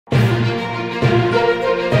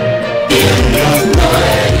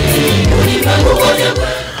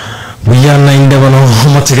ya nainde bano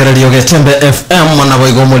motigererio Getembe FM na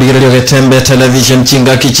boigo moligererio Getembe television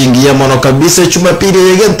chinga kichingia mono kabisa Jumapili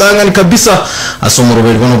yegentanga kabisa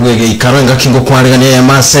asomuruberi bono bwege ikarenga kingo kwaregania ya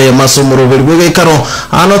mase ya masomuruberi bwege ikaro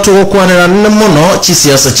ano tugo kwanera mono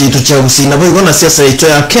chisiasa chitu cha usina boigo na siasa ito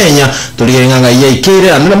ya Kenya tuliyenganga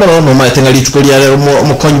yekire anene mono no maetenga litukolia lero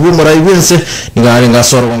mukonyi bumura ibense ningarenga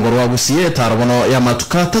soro ngoro wagusiye tarabono ya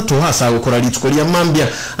matukata to hasa gukora litukolia mambia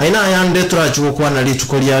aina yande turachugo kwana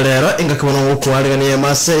litukolia lero engakabona gukwaregania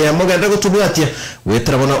mase ya mogenda gutubwatia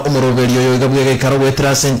wetrabona umuruberi yo igabwege ikaro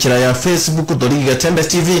wetra senchira ya Facebook doliga Getembe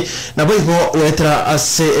TV na boigo wetra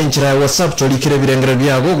ase enchira ya WhatsApp tolikire birengere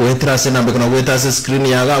byago wetra ase nambe kuna wetra ase screen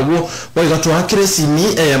ya gago boigo twakire simi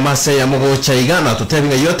ya mase ya mogo chaigana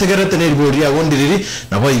tutebinga yotegerete ne ribori ya gondiriri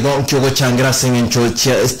na boigo nkyogo changira sengencho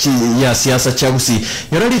ya siasa chagusi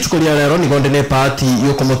yorali tukolia lero ni gonde ne party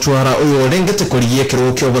yoko motwara oyo lengete koliye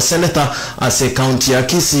kero kyobo senator ase county ya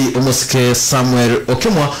Kisii umusike Samuel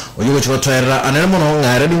Okemwa oyo chotwara anemono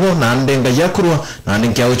ngare digo nandenga yakurwa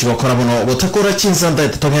nandenga yawo chikokora bono botakora chinsanda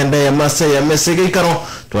togende ya mase ya mesege ikaro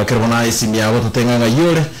twakiribona isimi yawo tutenganga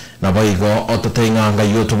yore na boigo ototenganga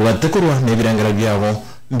yoto bwatekurwa nebirangara byabo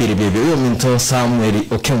mbiri bebe uyo minto Samuel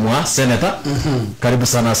Okemwa senator karibu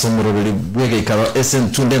sana somururi bwege ikaro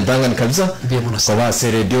SN tunde ndangani kabisa kwa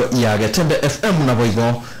radio ya Getembe FM na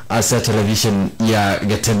boigo asa television ya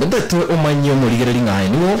Getembe beto umanyo muligere lingaye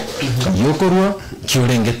niwo yokorwa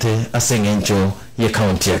kiurengete asengencho ye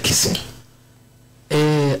county ya Kisii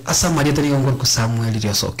asa marieta ni ngor ku Samuel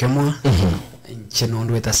Okemwa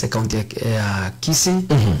chenondo eta se county ya Kisii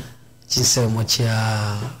chinse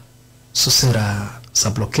mocha susera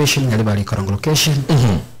sublocation yalibali korango location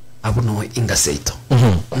abuno ingaseito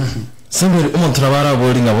Samuel umontrabara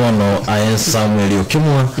bolinga bono aye Samuel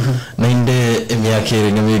Okemwa na inde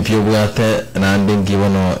emyakere ngebyo bwate na ndengi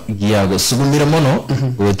bono giago sugumira mono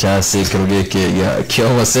wecha sekerogeke ya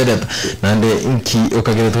kyowa sedet na nde inki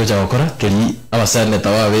okagere toja wakora keri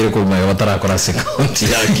abasaneta babere ko maga batarakora se county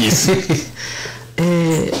ya Kisii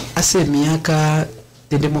ase miaka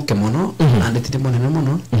tendemo kemono ande tendemo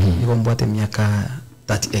nemono igombwate miaka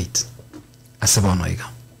 38 ase bono iga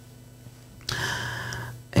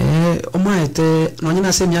omaete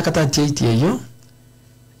nonyina se miaka 38 yeyo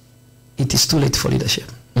it is too late for leadership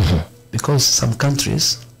because some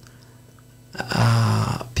countries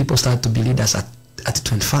people start to be leaders at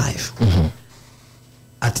 25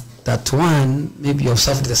 at that one maybe you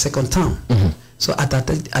served the second term so at that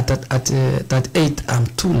 8 I'm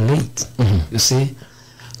too late you see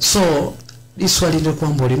so this one ile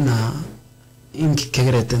kwambo lina inki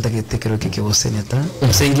kegere tenta kitekero kikyo seneta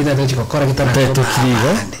sengida doji kokora kitara teto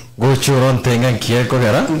kligo gochuron tenga kieko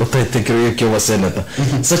gara otetekero kikyo seneta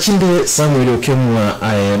sachinde Samuel Okemwa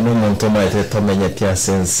aye no monto maite tomenyetia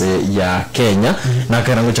sense ya Kenya na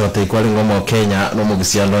kana ngocha batekwali ngomo Kenya no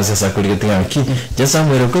mugisia lonse sakuri tinganki je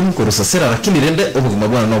Samuel Okemwa kurusa sera lakini rende obugima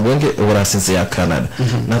bwana no bwenge obura sense ya Canada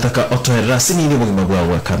nataka otoera sinini obugima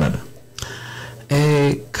bwa Canada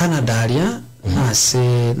Canada alia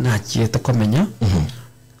ase na chieta komenya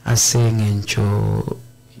ase ngencho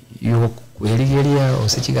yo kweligeria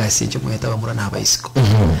osechiga cyo mweta bamura na baisiko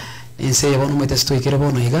inse yabona mweta stoikere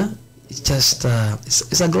bono iga it's just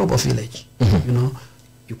it's a global village you know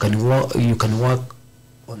you can work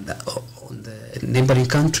on the neighboring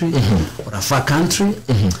country or a far country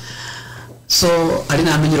so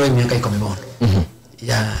alina amenyiro imiaka ikome bono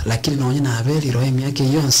lakini naonyina abeli roho imiaka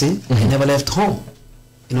yonse I never left home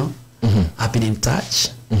you know I've been in touch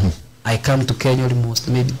I come to Kenya almost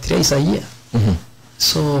maybe 3 times a year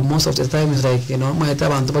so most of the time is like you know my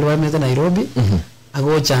time I'm to Nairobi I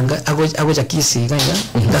go to Kisii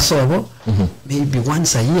gasobo maybe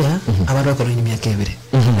once a year abaro ko ni miaka ebere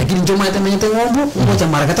lakini njo my time nyete ngombo ngoja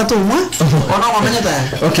mara gatatu mwa ona wamenyeta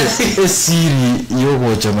okay esiri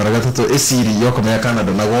yogo cha mara gatatu esiri yoko ya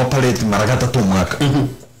Canada na go operate mara gatatu mwaka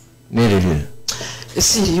nerere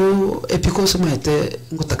esiri because mwete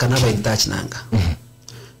ngutakana ba in touch nanga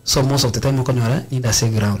so most of the time uko nyora need a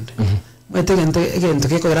safe ground mwete gente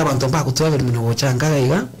keko era bantu ba kutravel mino changa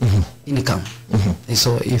iga income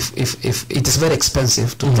so if it is very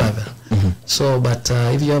expensive to travel so but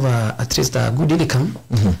if you have at least a good income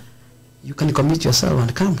you can commit yourself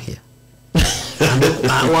and come here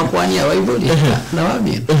wakwanya waibuli na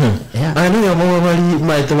wabien ani ya mama bali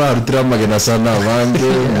maite barutira magena sana bange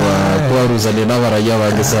wa kwaruzane na baraya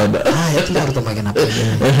bange sana ya tla magena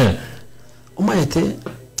umaite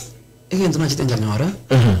again tunachitenga nyora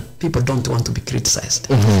people don't want to be criticized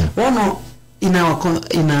ono in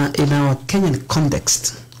our Kenyan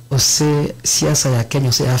context ose siasa ya Kenya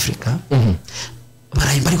ose Africa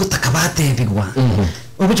bara imbari kutakabate bigwa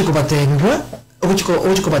obucho kubate bigwa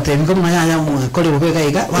obuchiko batebi ko mwaya mu kole bobega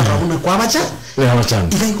iga bakabona kwabacha yabachana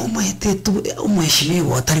iga igomwete tu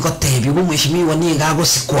umweshimiwa atari ko tebi umweshimiwa ni ngago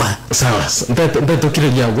sikwa sawa ndeto kire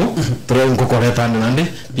lyago tore ngokoreta nande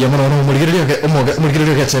byamono no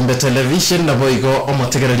murigirerio Getembe television na boigo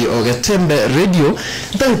omotegererio Getembe radio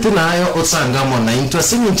ndete nayo osanga mona into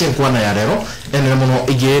sinyinche kwana ya rero ene mono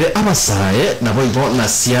igere abasaye na boigo na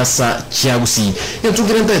siasa chiagusi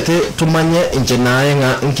yatugire ndete tumanye inje naye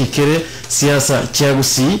nga nkikire siasa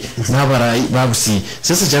chiagusi nabarai bagusi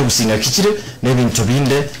siasa chiagusi ngakikire nebintu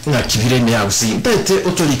binde ngakibire myagusi ndete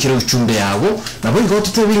otolikire uchumbe yago na boigo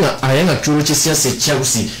tutebinga ayenga cyuro cy'isiasa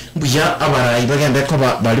chiagusi buya abarai bagende ko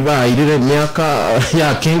bari bayirire myaka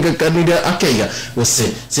ya kenga kanira akega wose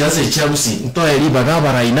siasa chiagusi ntoyeri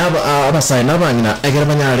bagabarai abasaye nabangina egera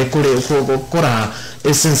banyare kora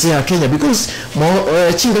essence ya Kenya because mo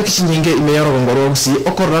chinga kichinyenge imeyaro ngoro gusi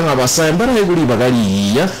okoranga abasaye mbara eguri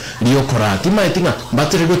bagariya liyo korati maitinga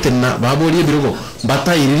batere gotena baboriye birogo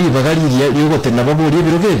batayiriri bagariya liyo gotena baboriye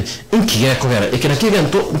biroge inkiye kobera ekena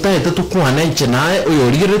kigento ntayete tukwana inche naye oyo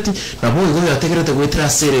rigireti nabo igo yategerete gwetira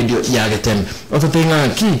radio ya Getembe ototenga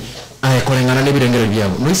ki ayekorengana nebirengero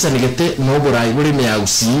byabo noisa nigete no borai buri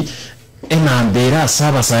meyagusi enambera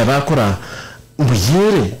saba saye bakora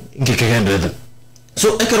mbuyere ngikegendere so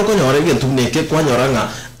ekero konyora ibintu neke kwanyoranga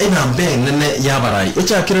enambe nene yabarai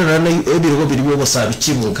echakirera na ebirugo biribo bosabi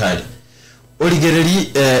chimukari oligereri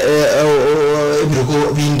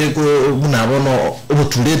ebirugo binde ko bunabono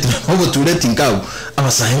obutureti ngao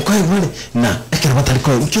abasaye ko ibone na ekero batari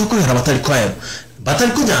ko cyoko yara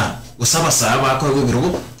batari kunya usaba saba ko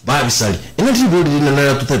ebirugo babisali ina tribodi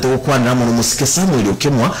nana tutete okwana mu musike Samuel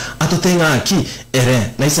okemwa atotenga aki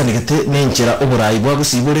ere naisa nigete nenchera oburai bwa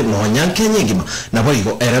gusibure no nyankenye ngima nabo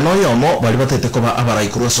igo ere no yomo bali batete ko abarai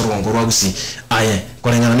kuru sorongo rwa gusi aye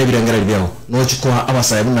korengana nebirengera byabo no chikwa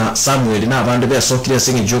abasaye na Samuel na abande besokire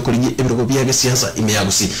singi joko ligi ebirugo byage siasa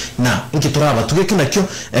imeyagusi na nkituraba tugeke nakyo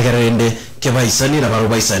egerende kebaisani na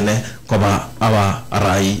barubaisane koba aba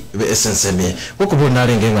arai SNCM kokubona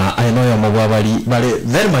rengenga ayino yomo bali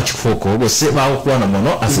very much foko bose bakwana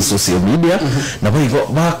mono as social media nabo igo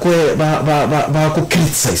bakwe ba ko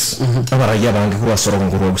criticize abaraya bange kuri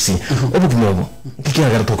sorongo rwo gusi obugimobo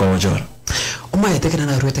kikiraga toka wajora umaye tekena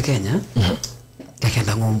na ruete Kenya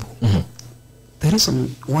yakenda ngombo the reason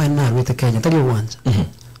why na ruete Kenya tali uwanja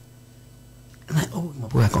na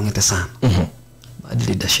mabuya kongete sana bad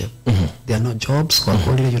leadership there are no jobs kwa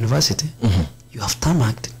quality university you have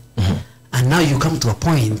tarmacked and now you come to a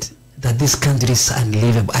point that this country is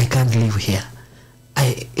unlivable. I can't live here.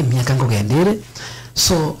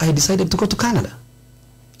 So I decided to go to Canada.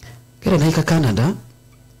 Get a Canada.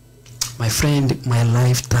 My friend, my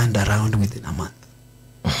life turned around within a month.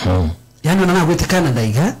 Yani na went to Canada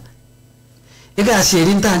iga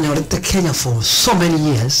sierinta nyorete Kenya for so many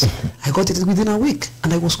years. I got it within a week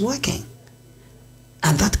and I was working.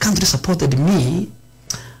 And that country supported me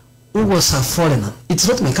who was a foreigner. It's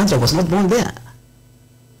not my country, I was not born there.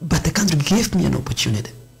 But the country gave me an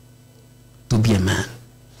opportunity to be a man,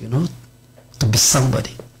 you know, to be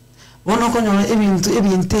somebody. One of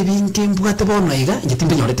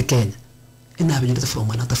Kenya. From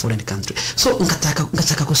another foreign country. So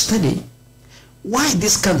Ngachaka study why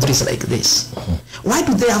this country is like this. Why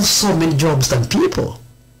do they have so many jobs than people?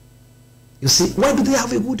 You see, why do they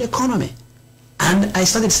have a good economy? And I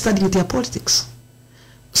started studying their politics.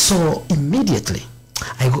 So immediately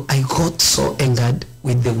I got so angered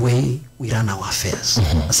with the way we run our affairs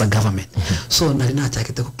as a government. So Narina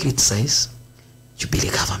Chakete to criticize Jubilee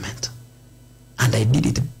government. And I did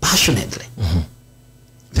it passionately.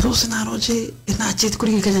 Because we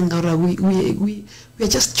are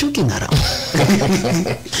just joking around.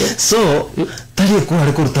 So tari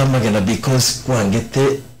kuhari kurtamagana because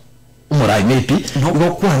kuangete umorai maybe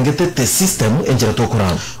no kuangete the system enjera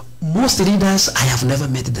tokurao. Most leaders, I have never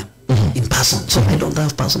met them in person, so I don't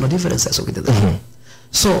have personal differences with them.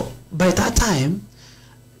 So by that time,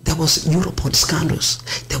 there was Europol scandals,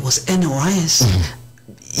 there was NOIS,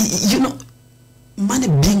 you know, money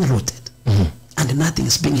being rooted, and nothing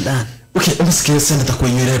is being done. Okay, umusike senata kwa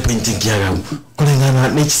nyere painting yaga kulengana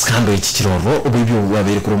ne scandal ichiroro obibyo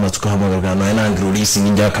wabere kuri matsuka hamagarana ena angiro leasing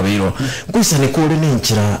inja kabiro kuisane kole ne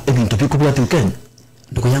nchira ebintu bikubwati Kenya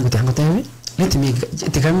ndugu yangu tango tewe let me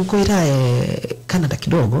tikangu koira Canada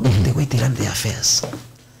kidogo they wait to run their affairs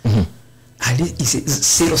ali is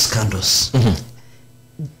zero scandals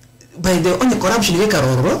by the only corruption we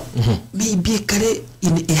karoro maybe kare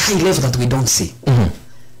in a high level that we don't see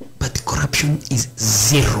but corruption is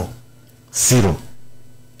zero. Still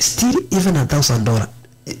even $1,000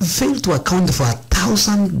 fail to account for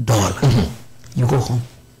 $1,000 you go home.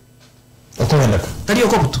 okoendaka tali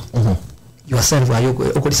okobutu yourself ayo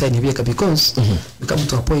okodesign bieka because you come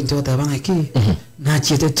to a point where tabanga ki na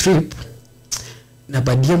chiete trip na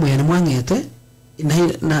badia mo yana mwangete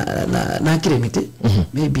na kiremite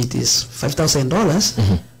maybe it is $5,000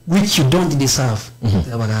 which you don't deserve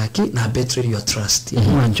tabaga ki na betray your trust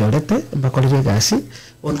mwanjolete mbakolere gasi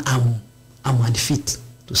on I'm unfit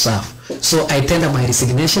to serve, so I tender my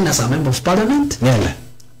resignation as a member of parliament.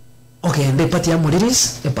 Okay, and they party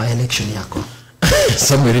amoriris by election yako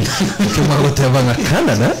Samuel kama gotebanga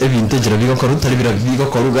Canada evintage bigo koruta libira bigo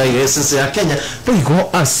koruga ISS ya Kenya bigo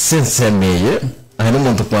asense meye aho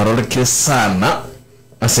muntu kwarore ke sana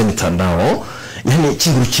asemitandao yani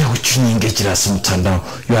chinguru cyaho cyunyinge kirasa mutandao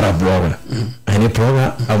yarabwabona ani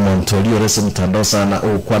proga amonto liyo rese mutandao sana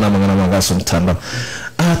okwana mangana mangaso mutandao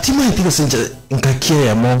tima itigo senje nkakie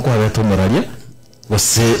ya monko abeto moralia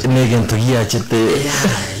wase negento ya chete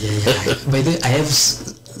by the way, I have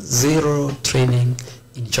zero training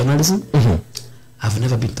in journalism. I've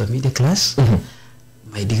never been to a media class.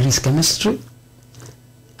 My degree is chemistry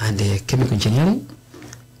and chemical engineering.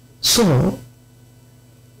 So,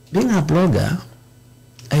 being a blogger,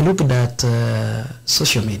 I looked at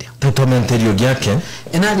social media.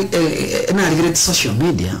 And I regret social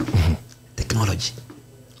media technology.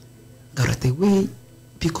 Got the way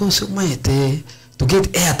because you might to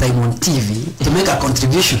get airtime on TV to make a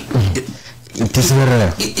contribution. It is very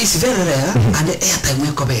rare. It's very rare, and the airtime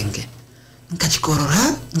weko benge.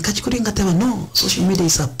 Nkachikuri ngatema no. Social media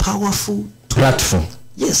is a powerful platform.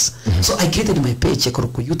 Yes. So I created my page,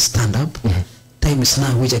 Ekoroku Youth Stand Up. Time is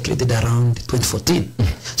now, which I created around 2014.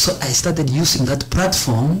 So I started using that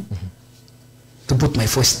platform to put my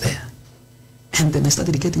voice there, and then I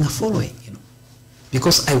started getting a following. You know,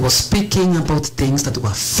 because I was speaking about things that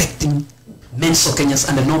were affecting many Kenyans,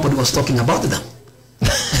 and nobody was talking about them.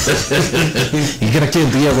 Igira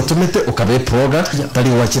kendo ya gotumete ukabe proga tali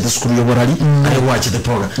wachite skuru yoborali ari wachite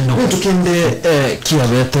proga no tukende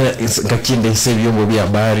kiabete ngakinde sebyo mu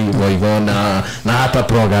byabari boibona na hata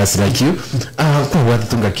progress like you kwa watu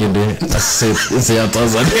tungakende ase ya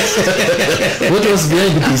Tanzania. What was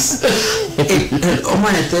behind this?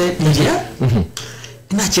 Omanete India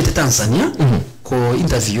na chete Tanzania ko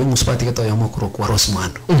interview musipati kato ya mokoro kwa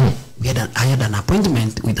Rosmando. I had an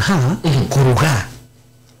appointment with her kuruga.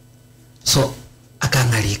 So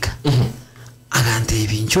akangalika agante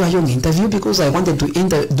binchwa yung interview because I wanted to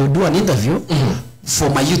do an interview for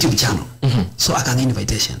my YouTube channel. So akang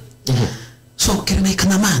invitation. So kirina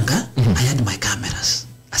ikanamanga I had my cameras.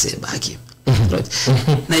 I said back him. Right.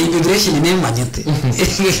 Na immigration name manyete.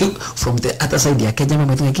 From the other side ya Kenya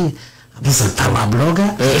mamatungaki. I'm a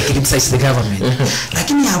blogger, criticize the government.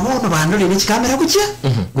 Lakini yabo no bandoli ni camera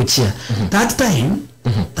kuchia. That time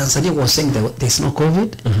Tanzania was saying that there's no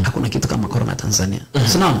COVID, hakuna kitu kama corona Tanzania.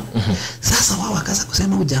 So now, sasa wao wakaanza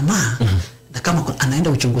kusema ujamaa na kama anaenda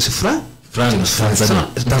uchunguzi fulani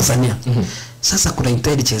Tanzania. Sasa kuna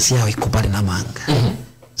intelligence yao ikubali na manga.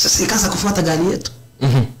 Sasa ikaanza kufuata gari yetu.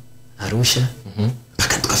 Arusha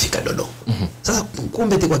mpaka tukafika Dodoma. Sasa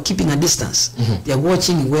kumbe they were keeping a distance. They are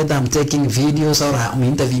watching whether I'm taking videos or I'm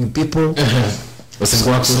interviewing people.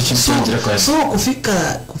 So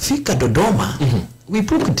kufika Dodoma, we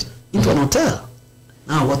booked into an hotel.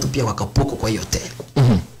 Na watu pia wakapuko kwa hiyo hotel.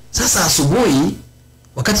 Sasa asubuhi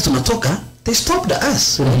wakati tunatoka, they stopped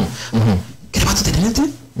us. Kile watu tenete?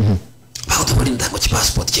 Bao tabuli ndango chi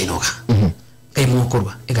passport chinoga. Kai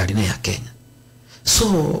mukorwa egari na ya Kenya.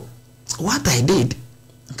 So what I did,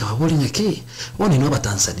 nkababuli ngeke, wone no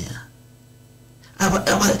Tanzania.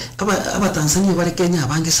 Aba Tanzania wale Kenya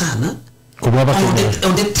abange sana.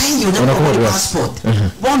 On the time you never passport.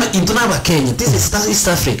 One into Nava Kenya, this is East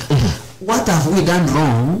Africa. What have we done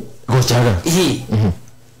wrong? Gochaga.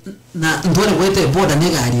 Na ndore wete border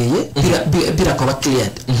nega aliye bila kwa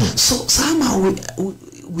cleared. So somehow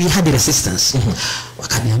we had resistance.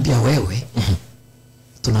 Wakaniambia wewe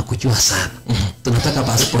tunakujua sana. Tunataka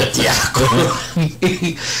passport yako.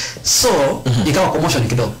 So ikawa commotion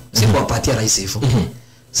kidogo. Sikuwapatia rais hivyo.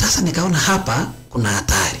 Sasa nikaona hapa kuna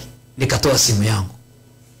hatari. Nikatoa simu yangu.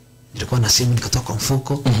 Nilikuwa na simu nikatoa kwa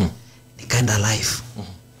mfuko. Nikaenda live.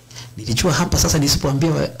 Nilijua hapa sasa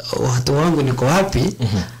nisipoambia watu wangu niko wapi.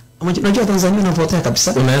 Unajua Tanzania unapotea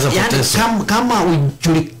kabisa. Yani kama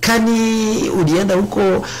ujulikani ulienda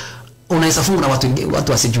huko unaweza funga na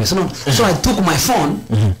watu wasijue. So I took my phone.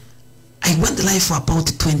 I went live for about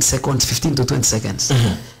 20 seconds, 15 to 20 seconds.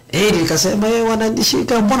 Nikasema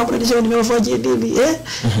wananishika, mbona mnanishika, nimewafanyia nini?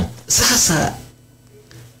 Sasa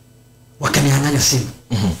wakanianganya simu.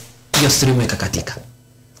 Hiyo stream ikakatika.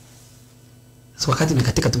 so wakati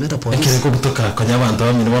nimekatika tumeenda polisi kile kutoka kwenye abantu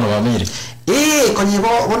bamwe bona bamiri kwenye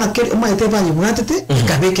bona kile umaite banye mwatete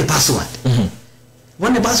kabeke password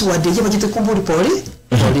one password je bakite kumburi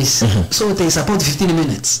police so they support 15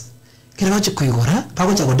 minutes kila wacho kuigora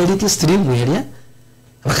pako cha delete stream area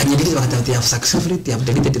bakanyedit bakata they have successfully they have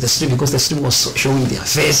deleted the stream because the stream was showing their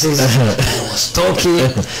faces was talking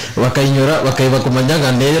wakainyora wakaiba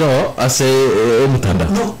kumanyanga nero ase mutanda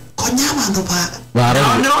no konyama ndo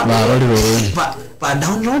pa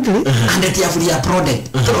download and they have re-uploaded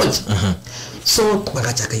so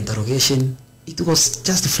bakachaka interrogation it was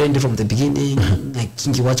just friendly from the beginning like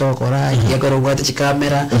kingi wacha wakora yakoro wata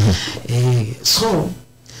camera so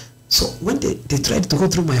when they tried to go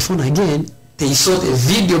through my phone again they saw the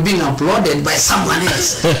video being uploaded by someone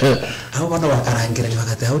else hao wana wakarangira ni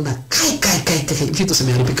wakati hauna kai vitu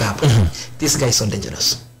zimeharibika hapa this guy is so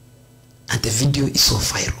dangerous and the video is so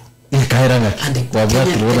viral kairanga kwa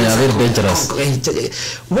watu wana ya very dangerous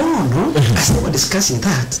no as they were discussing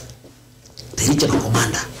that the regional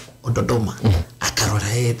commander Dodoma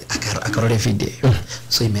akarora video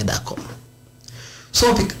so he made a call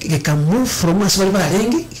so he can move from aswali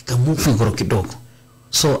barengi he can move igoro kidogo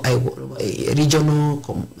so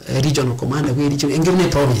regional commander we regional engine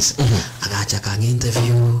province agacha kan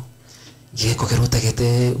interview yeko keruta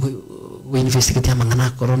kete we investigate amangana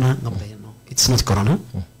corona ngombe no it's not corona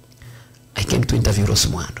I came to interview Rose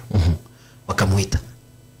Muhando wakamuita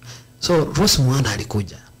so Rose Muhando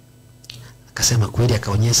alikuja akasema kweli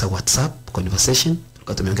akaonyesha WhatsApp conversation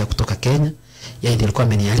tulikuwa tumeongea kutoka Kenya yeye ndiye alikuwa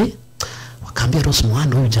ameniali wakaambia Rose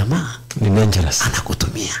Muhando huyu jamaa ni dangerous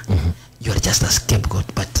anakutumia you are just a scapegoat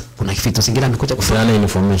but kuna kitu kingine amekuja kufanya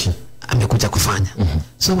information amekuja kufanya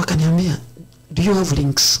so wakaniambia do you have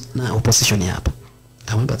links na opposition hapa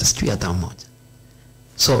kama bado sijui hata mmoja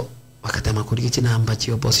so wakatema kulikichi namba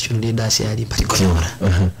chi opposition leaders yali palikora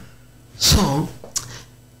so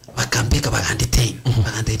wakambeka bakandetain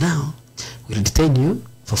now we'll detain you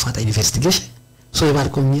for further investigation so yabari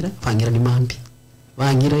kumira vangira ni mambi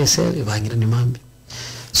vangira esel vangira ni mambi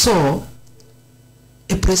so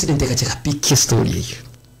a president akacheka pick story hiyo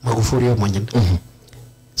Magufuli yo mwenyewe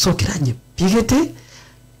so kiranye pigete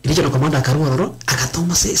ilicho na komanda akaruro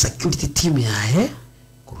akatoma security team yae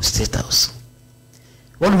ku state house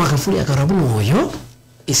wana Magufuli akarabu moyo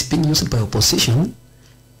is being used by opposition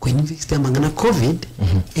ku investigate mangana covid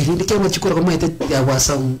ilindike machukura kama there was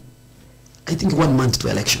some I think 1 month to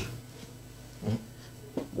election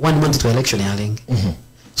 1 month to election yaling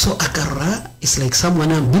so akarora is like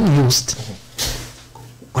someone being used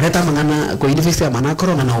kuleta mangana kwa university ya mana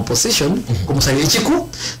corona na opposition kumsaidia chiku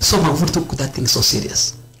so Magufuli took that thing so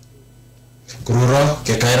serious kururo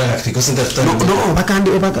ke kaira ngakiko senta tutani no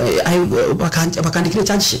bakandi kile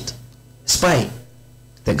charge sheet spy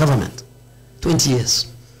the government 20 years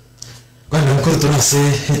kwa nini mkuru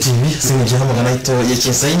tunase TV singe hama kana ito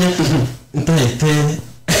yechesanya ntaite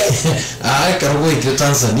karago ikyo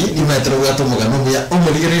Tanzania ni metro ya tomo gano ya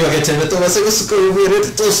omuligiri wa Getembe to base gusuko ubere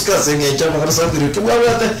to suka senge chama kana sabiri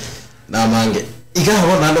kimwabate na mange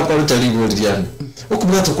igaho nando kwa rutaligo liriani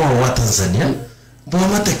okubwato kwa wa Tanzania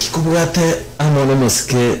bwamata kikubwate amono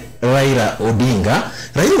meske Raila Odinga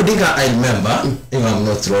I remember if I'm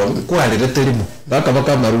not wrong kwa liretelimo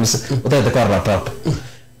baka marusa utaite kwa rapapa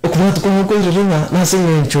okubwato kwa irina na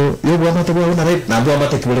sengencho yo bwamata kwa una right na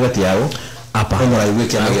bwamata kibulegati yao hapa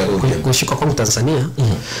kushika kwa Tanzania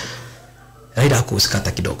Raila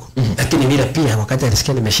hakusikata kidogo lakini mira pia wakati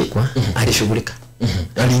alisikia nimeshikwa alishughulika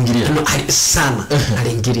aliingilia sana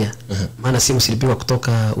aliingilia maana simu silipigwa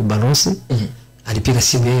kutoka ubalozi alipiga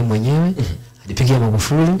simu yeye mwenyewe alipigia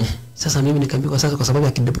Magufuli sasa mimi nikaambiwa sasa kwa sababu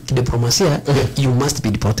ya kidiplomasia you must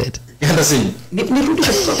be deported hata si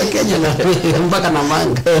nirudishe kutoka Kenya na mpaka na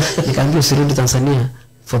manga nikaambiwa usirudi Tanzania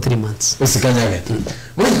for 3 months usikanyage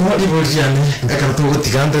wewe kwa hivyo yani akarutugo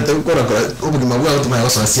tigande tukora ubugima bwa utuma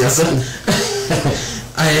yoso siasa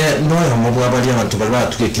no mabwa bali abantu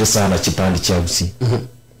bali tukekire sana chipandi cha usi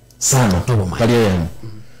sana bali yenu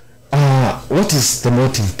what is the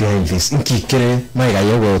motive behind this nkikere maiga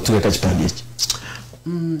yogo tuweka chipandi hichi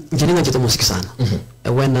njininga jito musiki sana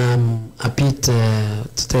when a bit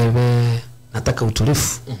tutebe nataka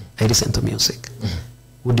utulifu I listen to music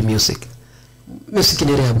wood music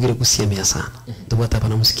nere abwire kusiemea sana ndobata hapa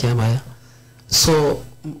na muziki amaya so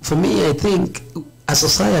for me I think a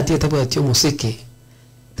society tabwa tio muziki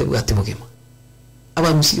tabwa tibogema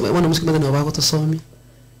aba muziki wana muziki madana wako tosomi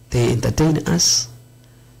they entertain us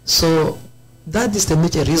so that is the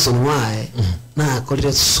major reason why na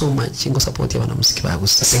kolire so much ngo support ya wana muziki bago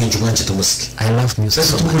sasa ngichunganje to muziki I love music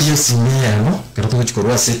so much sasa simea no karato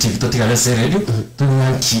kuchikorwa set video tikale radio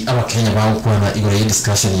tunanki aba Kenya bawo kwa igore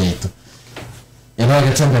discussion yetu Eno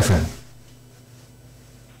Getembe FM.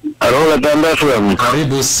 Alo Getembe FM.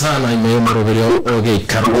 Karibu sana imeyomoroberio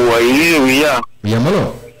ogeikaro. Wairia.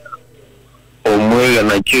 Yamalo. Omwega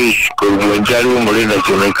na chish ko mwenjali umuri na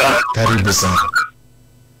choneka. Karibu sana.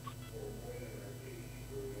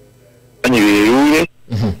 Ani viruye.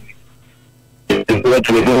 Kwa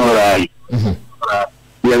tuko rai.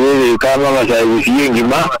 Ya wewe kama masaibu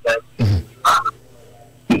ngima.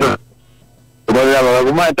 Bora baba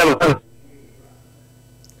kumata.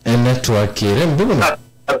 Network ile mbona?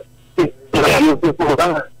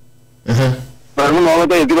 Baru mau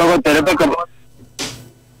tahu itu kau terlepas ke.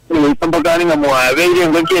 Ini tempat kali nggak mau ada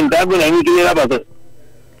yang mungkin tapi nanti kita apa tuh?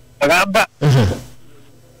 Apa?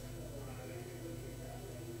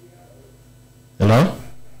 Hello?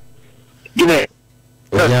 Gini.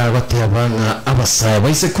 Ya batebanga abasaya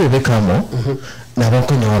baise kwebekamo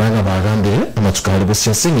nabako nyoranga bagambire amatukali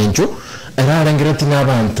busyose nginjo era arengera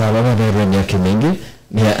tinabanta babarero myaka mingi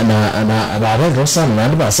na ababe rosa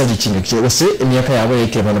nandi basaje kinga cyose imyaka yabo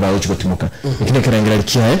yeke bana bawo kigutimuka ikine karengera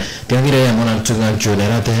kiyaye tyangira ya mona ntunga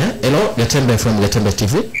nchonera te hello Getembe from Getembe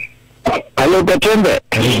TV. Hello Getembe.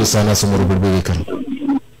 Karibu sana sumuru bulbulika.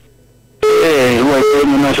 Wewe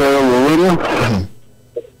mnashauri wewe.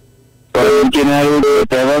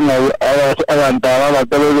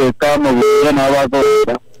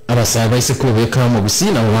 Abasaba ise kubeka mu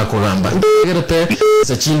busina bakugamba ngerete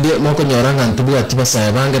sachinde moko nyoranga ntubu ati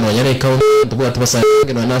basaya bange no nyare ka ntubu ati basaya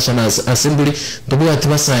bange no national assembly ntubu ati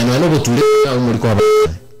basaya no gutule muri kwa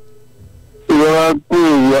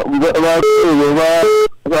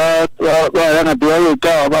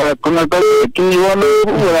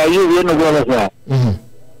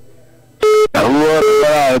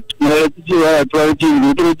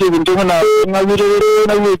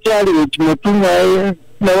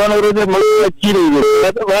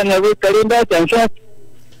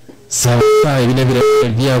sawa ibine bire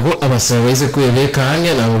byabo abasaba ize kwebeka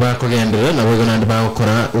hange nabo bakogendera nabo gonandi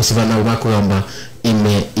bakora usibana bakugamba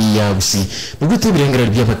ime iyabusi nugute birengera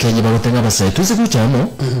by'abakenye bagotenga abasaya tuze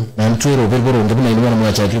kucyamo na ntwero berboronge bina ni bana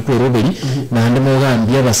mwachakire ko roberi na ndi mo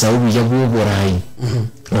gambi abasaba ubuya bw'uburayi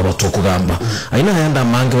abatokugamba aina yanda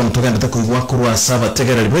mange bano tugenda takugwa kurwa saba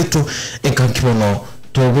tegerera baitu enkankibono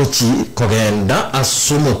togochi kogenda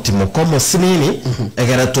asumutimo komo sinini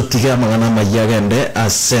egera tutiga magana mayagende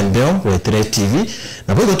asembeo wetre TV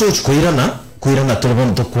na bogo kuirana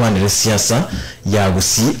tolobon to kwanire siasa ya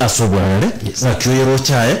gusi asobwarare na kyoyero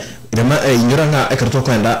chae irema inyuranga ekarto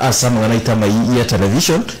kwenda asama ngana itama ya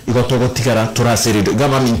television igotogo tigara turaseri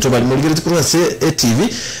government bali muri kurase TV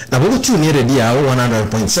na bogo tune radio yawo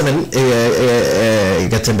 100.7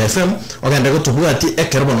 Getembe FM ogenda gotubuga ati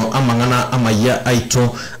ekerobono amangana amaya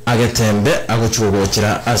aito agetembe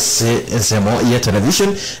agochugokira ase ensemo ya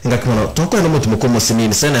television ngakimono tokwenda mutumo komo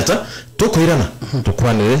sinini senator tokoirana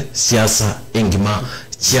tukwanire siasa engima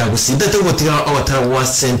chiagusinda togotiga awatara wa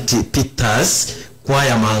St Peters kwa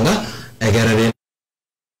ya manga egerere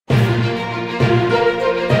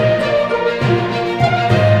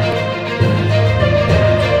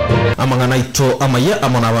amangana ito amaya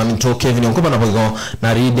amona ba minto Kevin onko bana bogo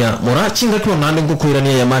na ridia morachinga kyo nande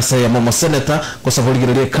ngukwirania ya masa ya momo senator ko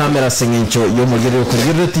savoligirire camera sengencho yo mogere ko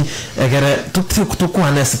ligiriti egere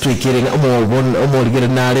tukwana situikire omo ligire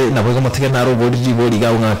nare na bogo matike naro bodiji boli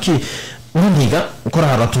ga ngaki uniga ukora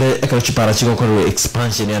haratule ekara chipara chiko ko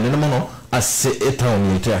expansion ya nene mono ase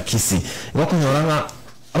etown yetu ya Kisi ngokunyoranga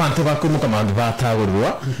abantu bakwimuka mandu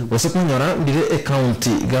batagurwa bose kunyora ndire account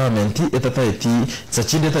government etataiti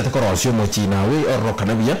sachinde tatekorosyo mochi nawe oroka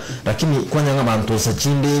nabia lakini kwanyanga abantu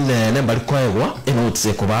sachinde ne bali kwaegwa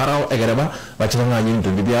enotse kubara egereba bachibanganye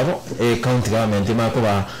ndumbi byabo account government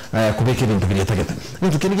makuba kubeka ibintu biretageta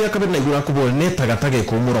ntukinigira kabiri nagura kubona netagatage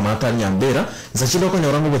ku muro mata nyambera sachinde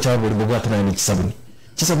kunyora ngo cyaburi bwo atana ni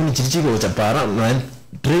kisabuni kirichigo chapara na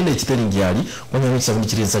drainage telingiali kwanya sabuni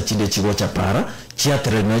kirinsa kinde kigo chapara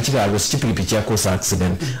chiatere na kigago sikipilipi yako sa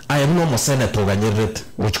accident I am no senator ganyeret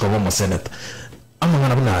which ko mo senator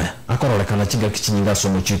amangana bunaya akorole kana kinga kikinyinga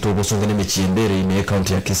somo chito bosongene mechiendere ine account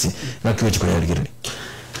ya Kisi na kiyo chiko yaligirani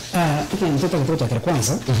mtoto kwa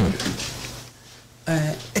kwanza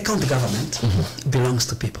account government belongs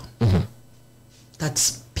to people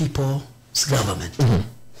that's people's government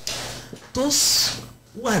those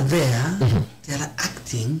who are there they are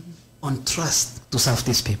acting on trust to serve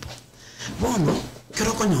these people bono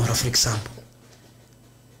kiroko nyora for example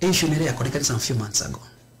issue nere ya connected some few months ago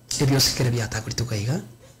ebyo sikere byata kulituka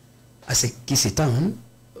as a Kisi town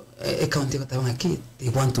account ko tawa ki they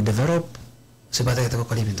want to develop se bata ko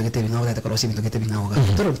kali bintu kete binga wala ko bintu kete binga waga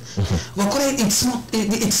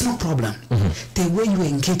it's not problem the way you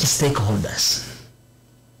engage stakeholders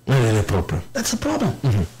Not a problem. That's a problem.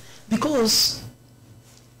 Because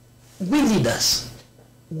we leaders,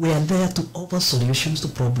 we are there to offer solutions to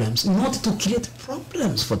problems, not to create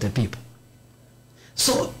problems for the people.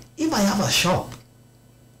 So if I have a shop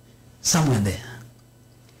somewhere there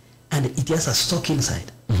and it has a stock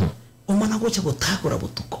inside, umana gocha gotakura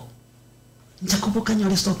butuko. Njakubuka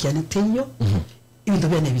nyole stock yani teyo, even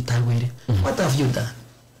bene bitagwire. What have you done?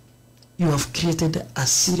 You have created a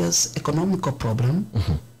serious economical problem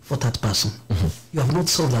for that person. You have not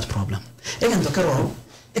solved that problem. Again, the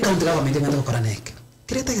government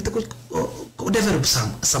create develop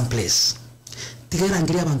some place. We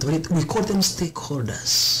call them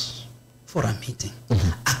stakeholders for a meeting,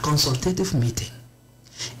 a consultative meeting.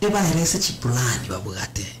 If I research plan,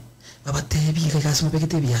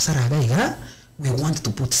 we want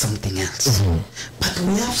to put something else, but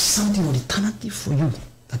we have something alternative for you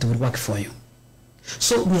that will work for you.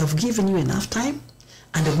 So we have given you enough time,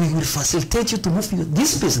 and we will facilitate you to move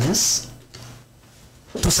this business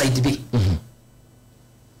to side B.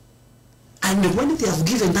 And when they have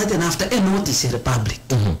given that, and after a notice in the public,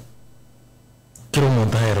 Kiro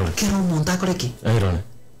monta koreki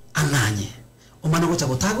anganye omana gocha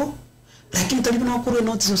gotago, lakini talibu na okuru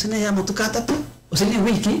notice osene ya motukata tu osene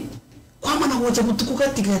wiki kwa mana gocha gutukuka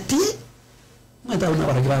tigati mweta una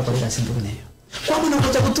baragira kwa ya simple neyo kwa mana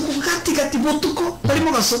gocha gutukuka tigati botuko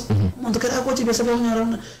talibu gaso mondokera gocha besa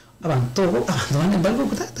bonyara abantu abandone bango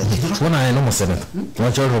kutata wana no moseneta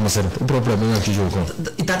wacha ro moseneta problem ya kijoko.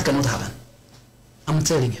 That cannot happen. I'm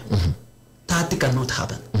telling you, that cannot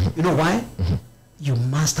happen. You know why? You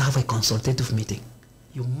must have a consultative meeting.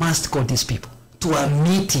 You must call these people to a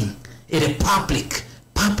meeting in a public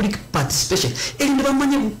participation. And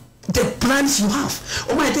the plans you have.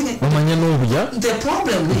 Oh my thing. The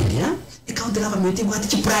problem is, yeah, you can't have a meeting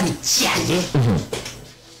what you plan it. Yeah.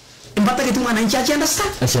 But I get to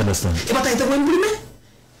understand. I understand. But I don't implement.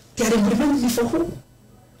 They are implementing for who?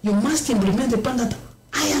 You must implement the plan that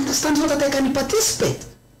I understand so that I can participate.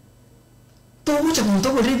 To which I'm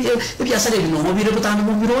talking if you are saying no, we don't have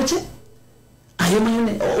to roche. I am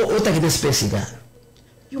the space.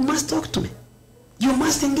 You must talk to me. You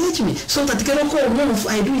must engage me so that you can move.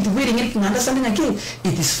 I do it wearing it and understanding again.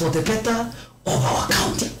 It is for the better of our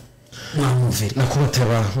county.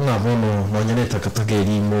 Nakuteba ngabono nonyereta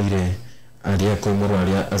katageri moire aria ko moro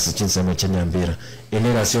aria asichinsa mechanyambira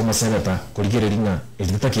enera sio masenata kuligerelinga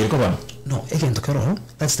elitakire ko bana. No, again to Kero,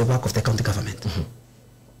 that's the work of the county government.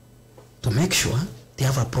 To make sure they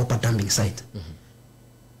have a proper dumping site.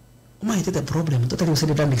 The problem, totally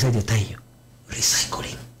the dumping site is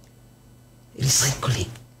recycling.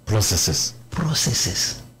 Processes.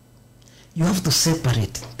 You have to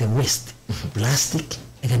separate the waste, plastic,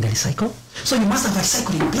 and then the recycle. So you must have a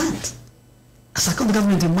recycling plant. As a county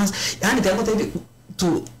government, you must, and they want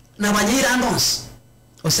to Navanyira annons.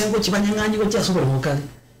 Or say what you want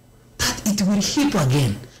that it will heap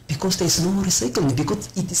again because there is no recycling, because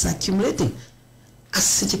it is accumulating. As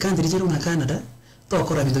such a country in Canada, they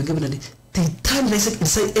turn waste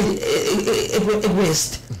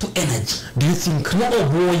to energy. Do you think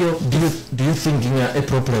do you think a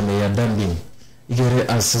problem ya dumping igere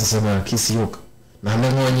asensema kisiyok na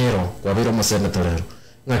ngonyero kwa biro mosenatorero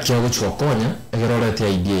ngakia guchwa konya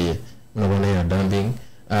egerorete idea ngabona ya dumping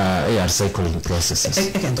ya recycling processes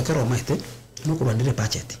again to kero maite no ko bandire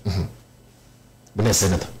budget Bune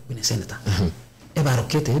senator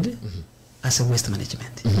allocated as a waste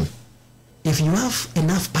management. If you have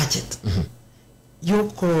enough budget, your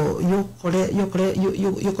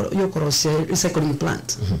recycling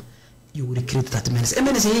plant, you will create that menace. A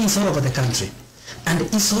menace is all over the country, and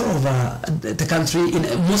it's all over the country in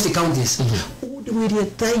most counties.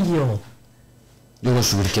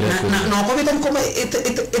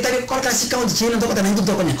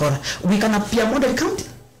 We can appear model county.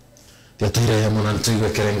 Yatira ya mwanantu iwe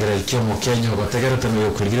kerengere ikiomo Kenya gotegera tano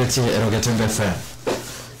yokurigireti Getembe FM.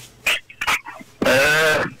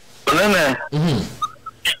 Nene.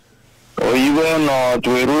 Oyigo no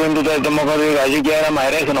tueru ndo tamakari gajigira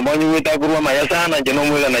maeresa na bonyu wita kurwa mayasa na jeno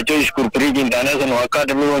mwega na choice kurpri international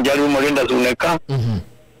academy wanjali mulinda suneka.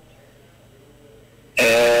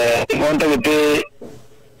 Monta gete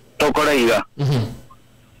tokora iga.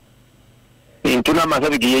 Intuna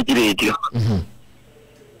masabi kiyekiretio.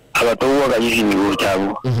 Abatowa gajisi migo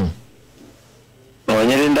chabo.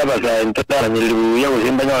 Nonyerinda basa intara nyilibu ya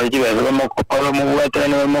kusimba nyawa chibe kama kokoro muwata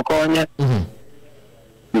na mokonya.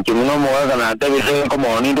 Nikimuno muwaga na tabise kama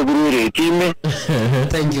onindo guru time.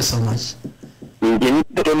 Thank you so much. Nikini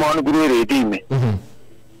temo on guru time.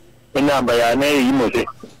 Namba ya ne imose.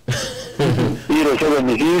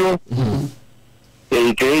 070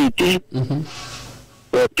 88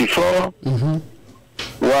 44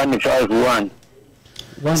 151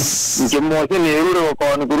 Njemote ni ruro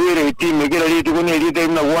kwa nguruire itime kila litu kuni elite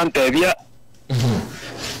na wantebia.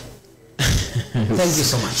 Thank you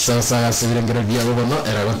so much. Sasa sibirengera bya bono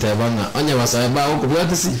era gotebanga onye basaye ba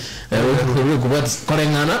okubwatisi okubwatisi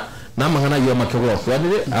korengana namangana yo makego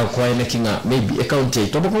kwanire akwaine kinga maybe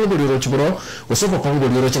account to boko nguliro chiburo usoko kwa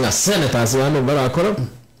nguliro chinga senators wano barakora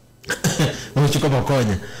muchiko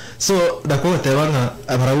bakonya so dakotebanga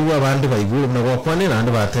abarabu abandi bayiguru mnago kwane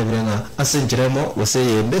nandi batebirenga asenjiremo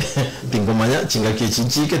waseyende tingomanya chinga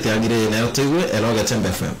kichinchike tyagire nayo tegwe elo Getembe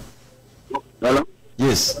FM. Hello.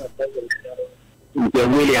 Yes.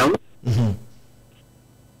 William.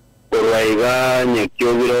 Oraiga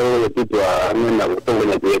nyakiobiro tutwa na butongo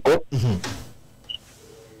nyako.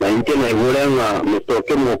 Na inke na iburenga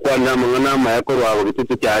mutoke mukwa na mangana mayako rwa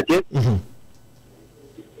bitutu cyaje.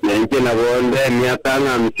 Na inke na bonde myaka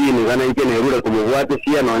na 50 ngana inke na irura kumubwate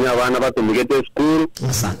sia nonya abana batumigete school.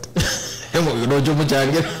 Asante. Emo nojo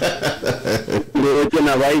muchange. Ndio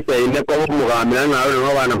tena baisa ile kwa mugamira na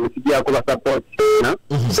wale bana musikia ko support na.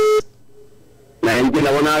 Na inje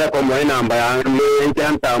na wana kwa mwe namba ya inje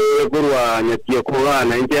anta kurwa nyakio kwa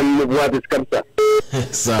na inje mbwate kabisa.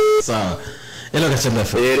 Sawa. Elo Getembe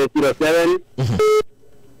FM. 07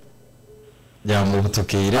 Ya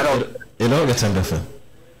mutukire. Elo Getembe FM.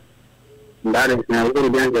 Ndani na nguru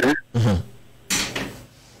byangere.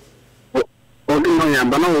 Odino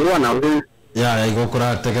nyamba no ubona uzi. Ya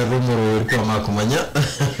igokora tega rumuru kwa makumanya.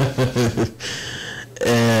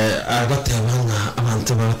 Agotebanga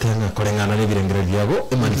abantu batenga korengana n'ibirengero byabo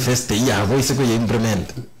manifeste yabo isiko ye implement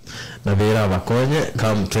na bera bakonye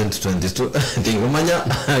come 2022 ndingumanya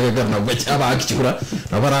agagarna bacha abakikura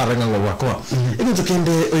nabararanga ngo bakwa ibintu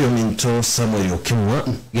kende oyo minto Samuel Okimwa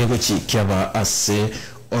gego kikyaba ase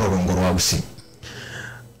ororongo rwabusi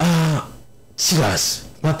chigasi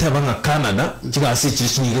batebanga Canada chigasi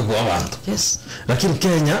chirishinige kwa abantu. Yes. Lakini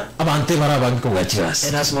Kenya abante barabangi kwa chigasi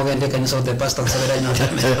Erasmo gende kanisa de pastor sabera ino.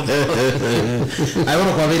 I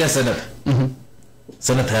want to be a senator.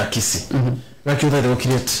 Senator ya Kisi. Lakini they will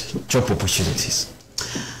create job opportunities.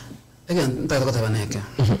 Again,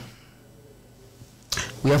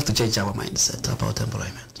 we have to change our mindset about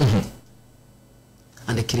employment.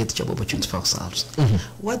 And create job opportunities for ourselves.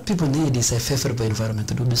 What people need is a favorable environment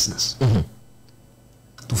to do business.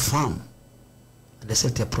 To farm. And they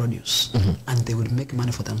sell their produce. And they will make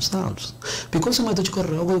money for themselves. Because we have to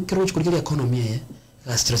economy.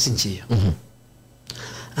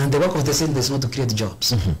 And the work of the center is not to create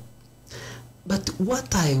jobs. But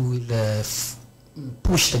what I will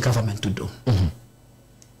push the government to do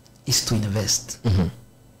is to invest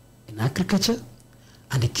in agriculture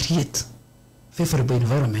and create favorable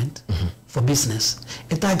environment for business.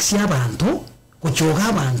 A taxi abantu, kuchoga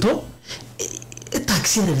abantu, a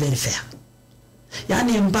taxi is very fair.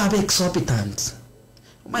 Yani mbabe exorbitant.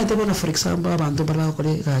 Umaitebona for example abantu bala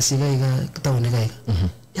kole kasiga iga tawne ga.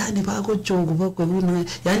 Yani ba ko chongo ba ko una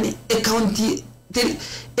yani county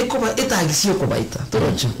ekoba taxi yokobaita.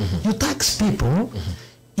 You tax people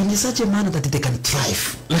in such a manner that they can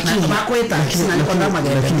thrive. Lakini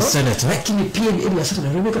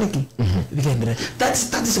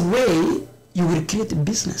that is a way you will create a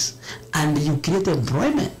business and you create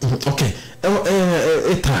employment. Okay.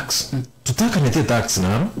 A tax. Tutaka nete tax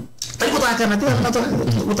na.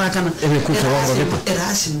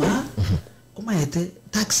 Erasima kumaete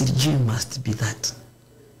tax regime must be that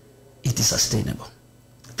it is sustainable.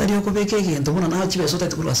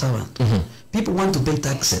 People want to pay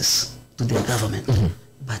taxes to their government,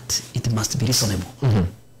 but it must be reasonable.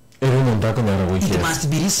 It must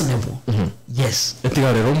be reasonable. Yes.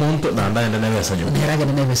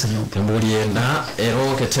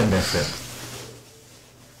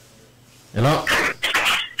 Hello.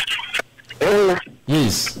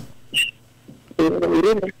 Yes.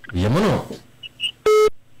 Yamono.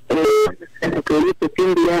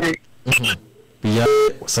 Pia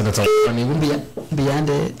Senator Wani beyond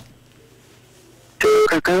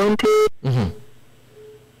county.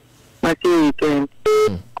 Maki weekend.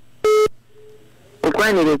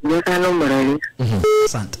 Ukwani rejeka nombrali.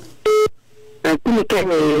 Sant. Lakini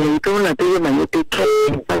kene itona pege manyete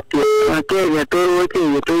kene pati wake ya toro wote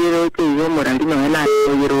yo morali no ela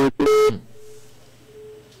yo wote.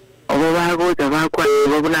 Obo bago taba kwa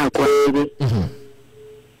obo na kwa ibe.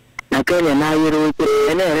 Na kene na yo wote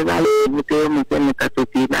ene ere bali mute mutene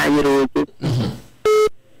katoki na yo wote.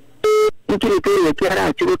 Nikiri pele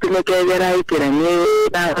kiara chuko tume kegera ikiranye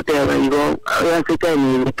na hote ya igo ya sika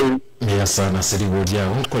ni vitu. Ya sana sirigodia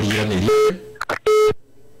onkolira neri.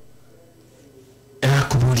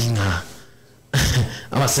 Kubulinga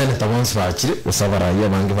abaseneta bonse bakire usabaraye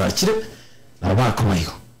bangi bakire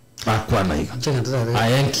abakomayigo bakwana yigo chenga tuzare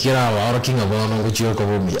ayenkira abaro kinga bono nguchiyo ko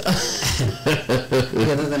bumia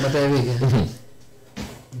ngenda ndata bige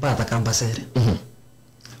bata kamba sere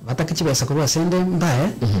bata kichibesa ko basende mbaye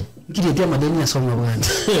ngiri dia madeni ya somo bwana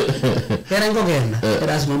era ngogenda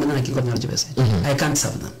era asma mwana kiko nyorje besa I can't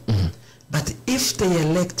serve them but if they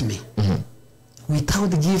elect me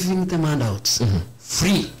without giving them handouts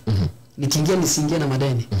free nikiingia nisingia na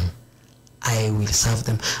madeni I will serve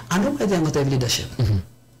them and what they are leadership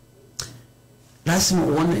lazima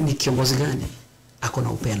uone ni kiongozi gani ako na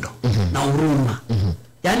upendo na huruma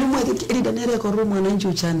yani mwete ili danere ko huruma na nchi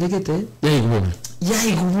uchandekete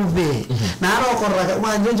yai gubube na aro korra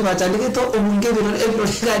ma njonjo bachandekete omunge bino ebiro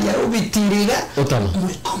gari ya ubitiriga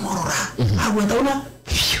komorora agweta una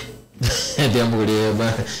dia mugure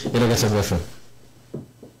ba ino ka sabafa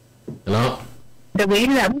hello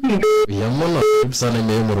Debería ya mono sana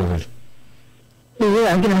me morogel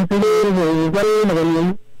angina igual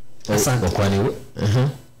no asante kwani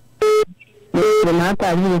mata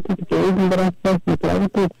ali que es un gran espacio claro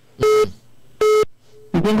que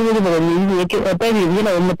tengo que ver que apenas viene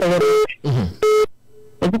a una pagar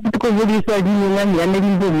es que con yo dice allí una miranda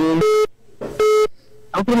de un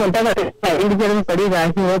aunque montaba el que no paría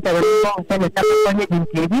así otra vez no se me está poniendo en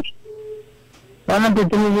pie van a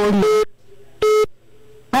tener un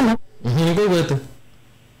 ¿no? ¿Qué hueto?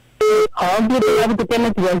 Obvio que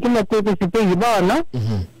tienes que me te te iba, ¿no?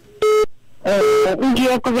 Un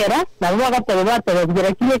día que era, la boca te va, pero de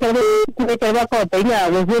aquí que va con peña,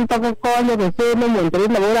 de un poco coño de ser no monte,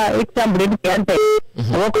 la hora example que antes.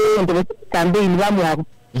 Luego cuando cambio y vamos a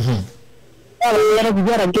ahora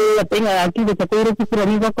ya que la tenga aquí de papel que por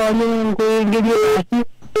amigo coño que así.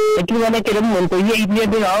 Aquí van a querer un montón y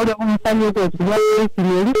de ahora un año que se va a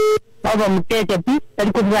decir Baba mteja pi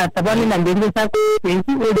alikuwa tabani na ndio sasa ndio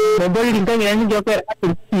ndio ndio kwa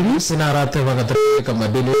sina rate bagata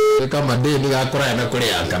kama deni gakora na kuri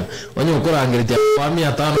yakana onye ukora ngirite kwami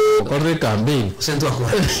atano korre campaign sentu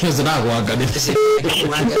akora sina kwa kadi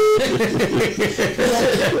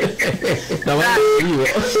hiyo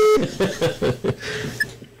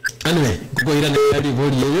anyway kuko ira ni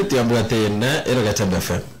bodi yeyo tiambo tena ero Getembe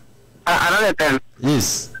FM Another time.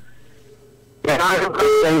 yes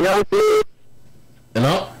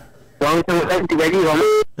Hello? Wang sama tiga di kamu.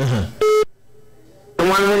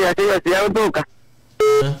 Semua orang dia siapa tu kan?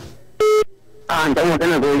 Anda mau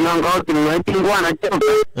tanya tu, yang kau tinggal tinggal aja.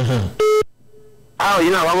 Ah,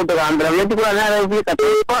 ini awak tu kan, berapa tu kan ada yang kata.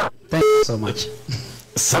 Thank you so much.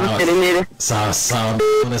 Sawa,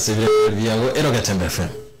 mana sivile vyago ero Getembe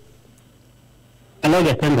FM. Hello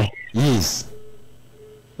Getembe. Yes.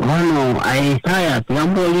 Bueno, ahí saya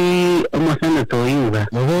Yamboli umusana toyuga.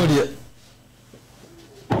 Mabodi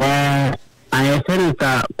ayasana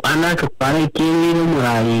ta ana ka pare kiri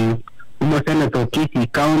murai umusana to kisi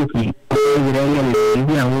county iranga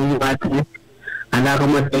ni ya mu batne ana ko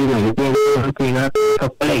mata ina ni ko ga ka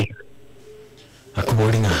play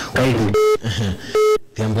akubolinga kai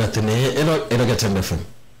tiamba tene ero Getembe FM.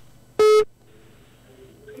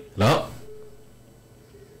 Hello.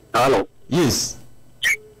 Yes.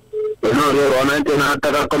 No, realmente no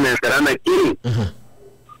está comenzarán aquí.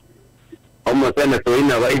 Vamos a hacer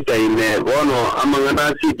ina baita ine bono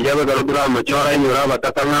amangana si dia ba dura machora nyura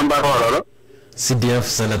batata ngamba roro. CDF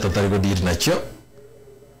sana totarigo dir nacho.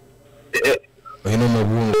 Oino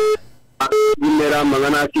mabunga. Imera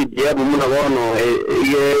mangana si dia bumuna bono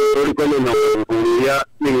ye toriko no ya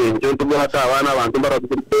ni jonto bo hata wana bantu baro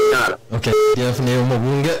kunyara. Okay, CDF ne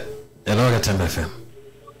mabunga ero Getembe FM.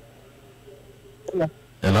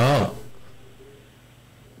 Hello.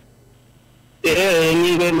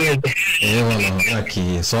 Ni gome. Bueno,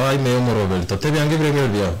 aquí soy medio Roberto. ¿Te vean que premio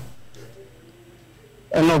el día?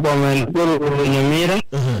 no pomen por mira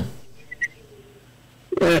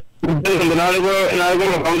algo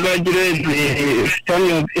lo pongo de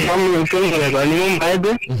Tony estamos de Canyon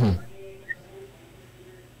Bible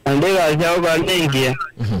ande ya va India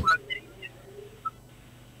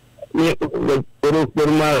por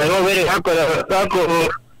más no ver saco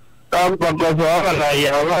la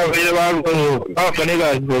ya va a ver va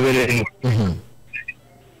ver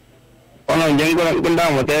Ono jengo kenda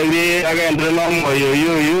moteli aga entreno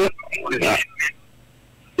yo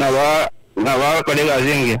na ba kolega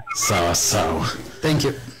zingi sawa thank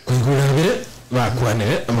you kuigura bire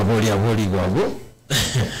bakwanire amaboli aboli gwabo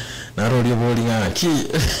narori boli ngaki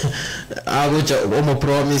agocha omo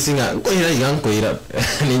promising koira igankoira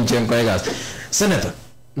ninjenko egas senator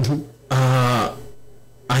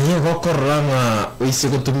aye gokorrama uise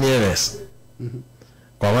kutumieves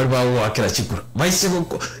kwa bari bawo akira chikura maise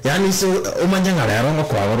yani se umanyanga rero ngo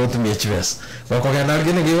kwa baro tumye chibesa bako genda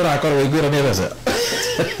ngene ngibura akora wigwira nebesa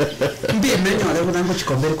mbiye menyo ale kunango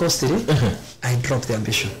chikombere costiri I dropped the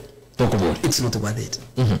ambition. Talk about it. It's not worth it.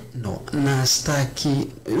 No. Na staki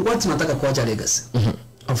what nataka kuacha legacy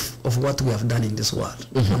of what we have done in this world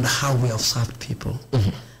and how we have served people.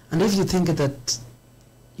 And if you think that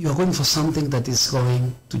you are going for something that is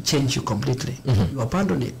going to change you completely, you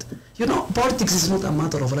abandon it. You know, politics is not a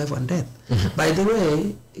matter of life and death. By the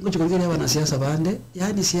way, ikuchukulia wana siasa bande,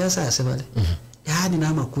 yani siasa asebale. Yani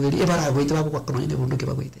nama kweli ebara goite bako kwa kono ine bunduke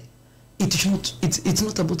bagoite. It's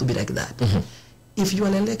not about to be like that. If you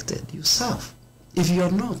are elected, you serve. If you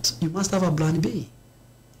are not, you must have a plan B.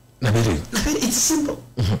 It's simple.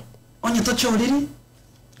 On your touch already.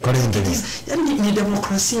 Ni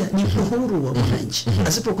demokrasia, ni uhuru wa mwananchi.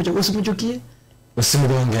 Asipokuja usimchukie,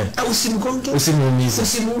 usimgonge, usimuumize,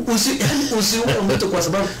 usiue mtu kwa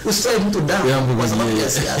sababu usitoe mtu damu kwa sababu ya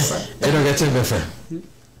siasa. Getembe FM.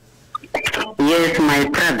 Yes, my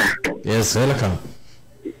brother. Yes, welcome.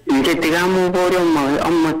 Ngetigamu bori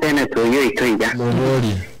omo senator yo itoija.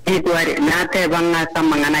 Mobori. Itware nate banga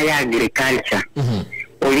samangana ya agriculture.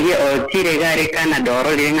 Olige otire gare kana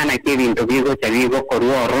doro lengana ke bintu bigo chabigo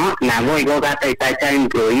koruoro na boigo gata itacha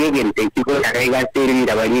employee gente chiko tarega siri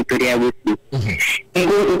ndabani turia gusi.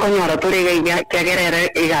 Ngo nyora turega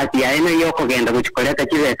kyagerere igatia eno yoko genda kuchikoleka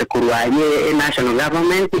chibese kurwaye national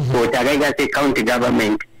government ko tarega county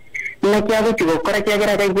government. Na kiago chigokora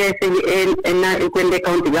kyagerere gese na kwende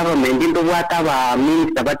county government ndo wata ba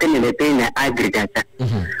minister batene pena agriculture.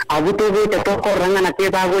 Abuto go to koranga na ke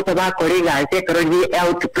bago to ba koriga se koroji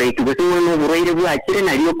outbreak busumo no buroire bu akire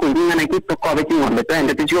na riyo kunga na kito ko ba chimombe to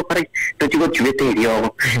ende tigo kora to tigo chibete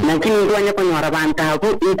riyo na kini ndwanya ko nyora banta ko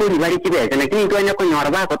inko ribari kibese na kini ndwanya ko nyora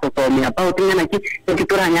ba ko to somi apa utinga na ki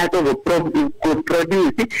kituranya to go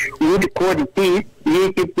produce wood quality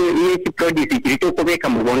yesi produce kirito ko beka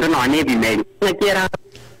mugondo na nebi meri na kera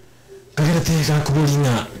kagerete ga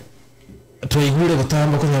kubulinga toigure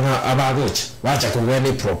gutamba kunyama abagocha bacha kugwa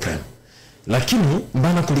ni problem lakini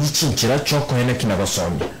mbana kuligicinchira choko ene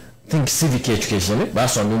kinabasomya think civic education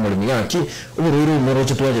basomya muri migaki uburuiro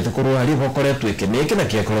umoroche twaje tukuru ari bokore twekeneke na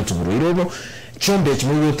kiyakora tuburuiro bo chombe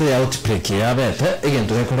chimuyute ya outbreak yabete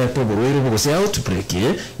egento gekore tuburuiro bo se outbreak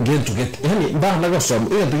ngento get yani mbana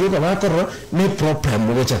gosomya egento geka bakora ni problem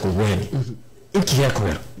mugocha kugweni iki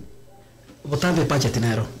yakora Botambe budget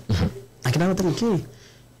nero. Akina watu ki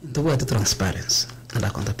ndio atu transparency and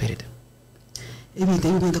accountability. Ebi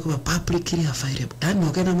ndio ndio kwa publicly available. Yani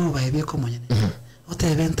wakena mambo baibia kwa mwenye.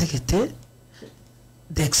 Ote event kete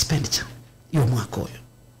the expenditure yo mwako yo.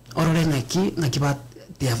 Orole na kiba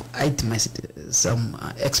they have itemized some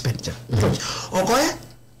expenditure. Okoye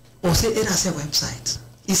ose era se website.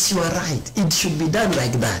 Is you are right. It should be done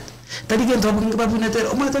like that. Tadi kan tahu mungkin babu neter,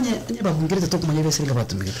 omah tanya babu mungkin itu punya vesi lepas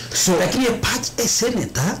tu mungkin. So, lakini ye patch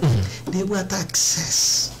seneta dia buat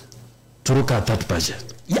access. Turuka that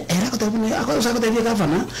budget. Ya, era aku tahu punya. Aku usah tahu dia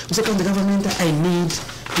governor. Usah kau government. I need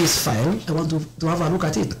this file. I want to have a look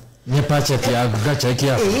at it. Ni budget ya gacha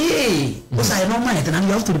kia. Usah normal. Then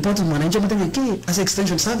you have to report to manager. Macam ni as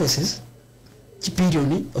extension services.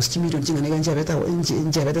 Cipirioni, os cipirioni cinga nega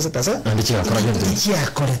njabeta satasa. Andi cinga koragente. Yeah,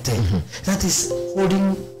 correct. That is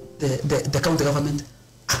holding the county government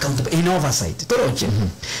accountable in oversight. Toroche.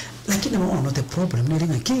 Lakini mwa not a problem ni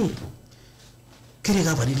ringa ki. Kiri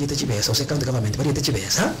government ni techi besa, o county government bari techi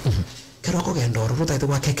besa. Kero ko gendoro ruta ito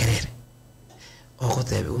wa kekerere. Oko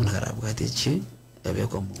tebe una garabu techi. Ebe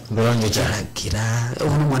como Ngoranyo jara kira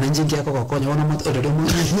ono mwananchi ngia ko konya ono moto odo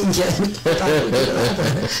mwananchi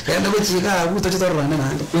yanda kuchika buto chitorana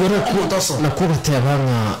na ngoro kutoso na kubate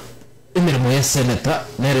abanga emirimo ya senator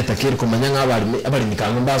nereta kiri kumanyanga abari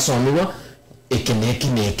mikango basomiwa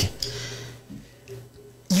ekeneke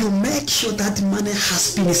you make sure that money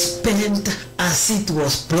has been spent as it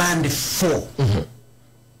was planned for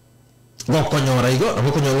ngokonyora igo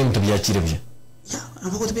abokonyora mtu byachire bye.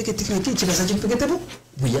 Apa kau terpikir tikar kiri cipesa jumpa kita bu,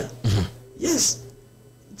 buya. Yes.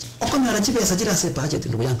 Okon orang cipesa jira sepa aja tu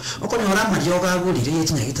buyang. Okon orang mari yoga aku diri ye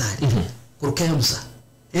cinya kita hari. Kurukaya musa.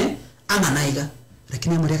 Ama naiga.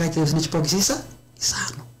 Lakini mereka itu sini cipoki sisa,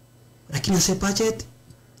 isano. Lakini sepa aja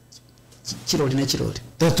chiroli na chiroli.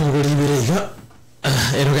 Tetu gori birega.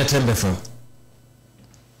 Ero Getembe FM.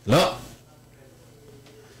 Lo.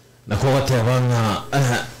 Na kwa wate wanga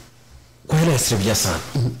kwa ile sribia sana.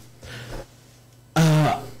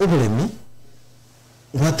 Ubulemi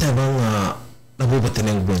watabanga nabuba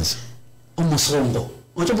tenengbenza omusongo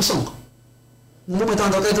ocho musongo mume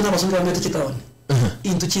tanda ka tuna basongo amete chitawani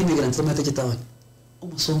into chimmigrants amete chitawani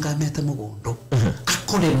omusongo amete mugondo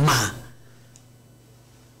akole ma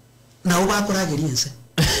na ubakurageria ense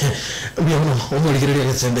Biano omurigereria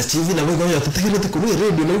Getembe TV na bwo yotetegerete kuri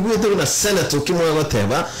radio na igwete na senator kimwe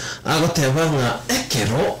agoteba nga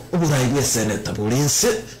ekero uburai bwe senator bulinse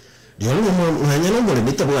yoro mwanya no muri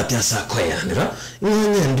mitabo atiasa kweyanira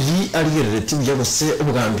nyendiri arigerere timu yagose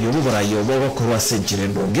ubugambye uburai obo bakorwa senjire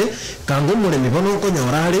ndonge kango muri mibono ko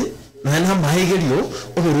nyorari na mahigerio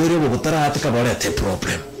uburwere bwo butarahatika barete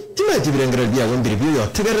problem tima jibirengera byawe mbiri byo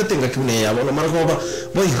yotegerete ngakune yabona maragoba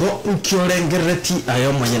boigo nkyorengereti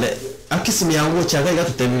ayo manyene akisimi yangu chaga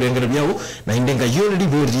gatutebirengera byawo na indenga yori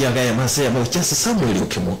bori yaga ya mase ya chasa Samuel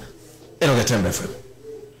ukimo ero Getembe FM.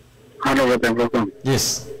 Hano Getembe FM.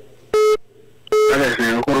 Yes. Alex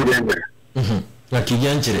ne uko ngende. Na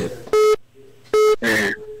kijanjire.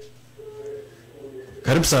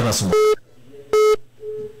 Karibu sana Sumo.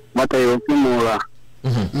 Mata yokimula.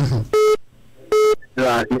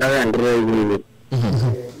 La ndre hivi.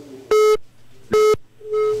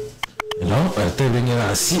 No, tebinga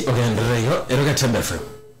asi ogendreyo ero Getembe FM.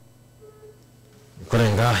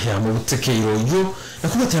 Korenga ya muteke iroyo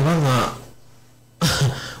nakubatebanga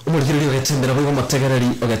umurigiriro Getembe nabo mategereri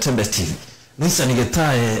Getembe TV. Nisani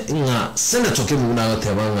getae nga senator kimuna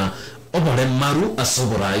gatebanga obore maru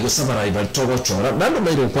asobora igosabara ibaltogo chora bando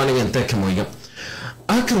mairo kwani genteke moiga.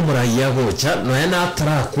 Akirumura yagocha no ena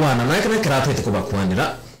atra kwana na kana karate ko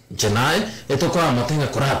bakwanira jenae etoko amatenga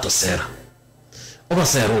kurato sera. Oba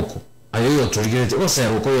seruko ayo turigirete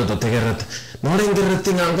oseruko yo totegerete no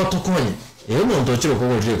rengerete nganga tokonye iyo muntu chiro ko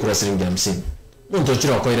gurire kura siringi 50 muntu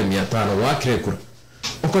chiro ko ire 500 wakire kura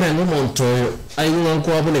okore ngo muntu ayo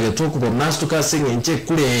ngo abonege to kubo nastuka singe nche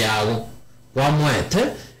kure yago wamwete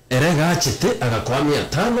erega achite agakwa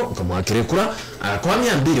 500 ukamwakire kura agakwa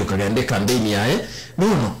 200 ukagende campaign yae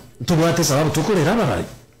nono tubate sababu tukorera abarai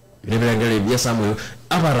birebengere bya Samuel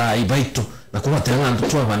abarai baito nakubatanga ndu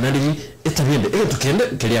twabanariri etabiende tukende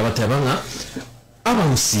keri abatebanga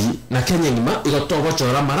abahusi na Kenya ngima igotogo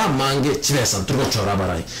chora mara mange chibesa turgo chora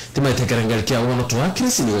barai timaite kerengeri kya wono twa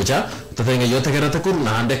krisi ni oja tatenga yotegerate kuru na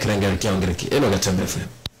hande kerengeri kya ongereki elo Getembe FM.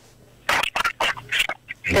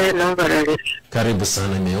 No barare. Karibu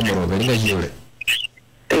sana me omoro belinga yule.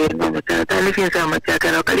 No mutata ni finsa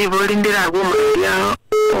machaka no karibu lindira gumo ya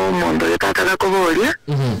o mondo yataka ko bolia.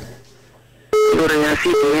 Ndora ya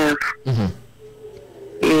CPF.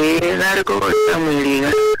 Nari ko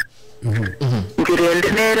Samuel.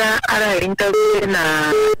 Ngirende nera ara interview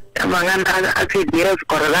na mangana CPF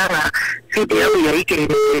korana CPF ya ike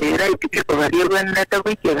right ko bari bana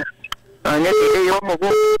tabikira.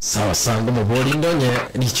 Sawa sanga muboli ndonye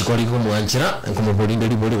ni chikori ko mwanchira ngo muboli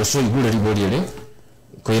ndali boli ko so igule liboli ele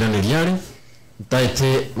ko irane lyali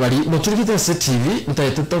taite bali moturikita TV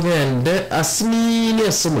ntaite togende asmini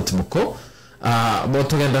asomutimuko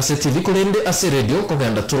botogenda TV kulende ase radio ko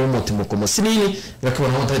genda turo mutimuko mosinini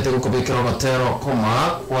ngakabona ntaite ko bikira batero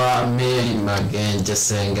koma kwa Mary Magenje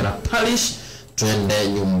Sengera Parish twende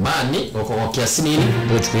nyumbani ko kiasi nini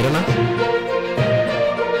tuchukirana.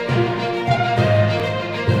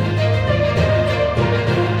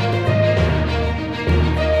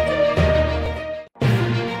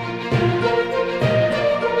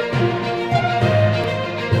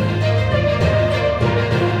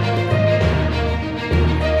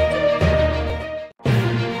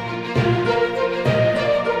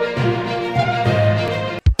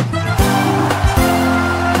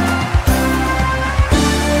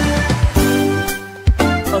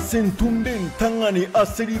 Sentunde tangani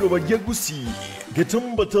aseriro bajegusi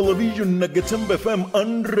Getembe television na Getembe FM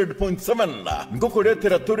 100.7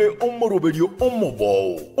 ngokoretera tore omoroberio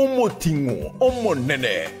omobo omotingo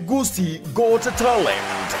omonene gusi got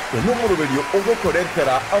talent omoroberio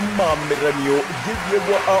ogokoretera amameranio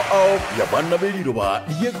yebyegwa ao yabana beriroba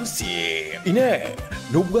yegusi ine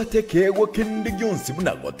nubwatekegwa kende gyonsi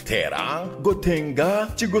bunagotera gotenga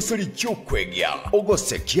chigosori cyokwegya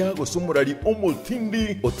ogosekya gosomurari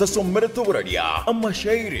omotindi otasomere toburarya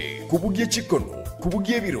amashairi kubugie chikono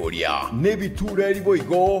kubugie biroria nebitura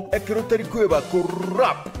eriboigo ekerotari kweba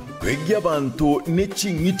korap kwegya abantu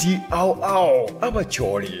nechingiti ao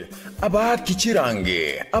abachori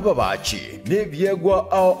abakichirange ababachi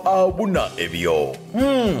nebyegwa ao buna ebyo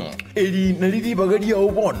eri naliri bagari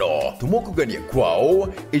obono tumokugania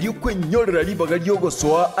kwao eri kwenyorera libagari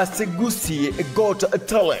ogoswa asegusi got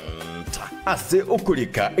talent ase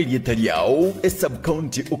okurika erietariao e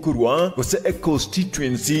sub-county okurwa gose e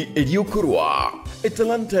constituency eriokurwa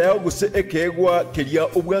etalanta yao gose ekegwa keria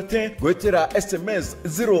obwate gwetera SMS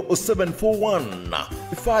 0741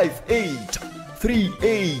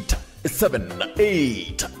 5838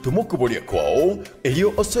 78 tumukubulia kwao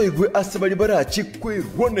elio osoigwe asabali barachi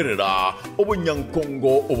kwirwonerera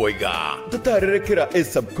obunyankongo oboiga tutarerekera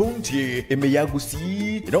sub-county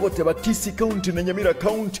emeyagusi nogoteba Kisi county na Nyamira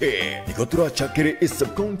county niko turachakire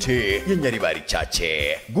sub-county ya Nyaribari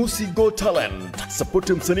chache Gusi Go Talent support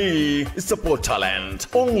msanii support talent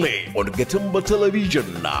only on Getembe television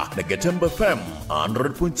na Getembe FM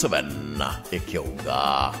 100.7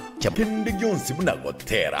 ekiunga chapindi gyonsi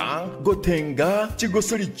bunagotera gotenga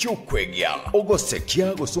chigosori cyukwegya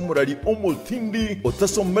ogosekya gosumurari omultindi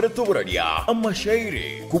otasomere toburaria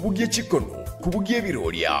amashairi kubugie chikono kubugie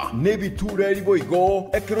birorya nebitura eriboigo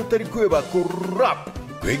ekirotari kweba kurap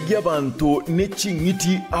kwegya abantu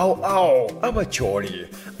n'ekinyiti ao abachori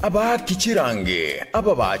abakichirange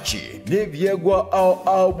ababachi nebyegwa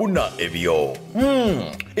ao buna ebyo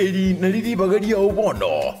eri naliribaga lyawo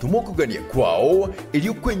bono tumokugania kwao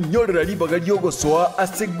eryokwenyorera libaga lyogosoa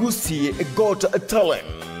asegusi got talent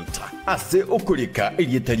ase okulika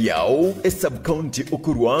eryeta lyawo esub-county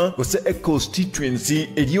okurwa gose econstituency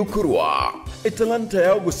eryokurwa etalanta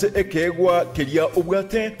yawo gose ekegwa kerya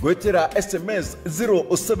obwate gwetera SMS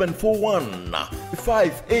 0741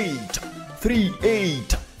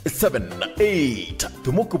 583878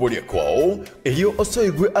 tumukubulia kwao elio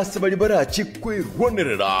osoigwe asabali barachi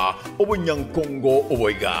kwirwonerera obunyankongo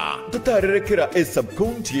oboiga tutarerekera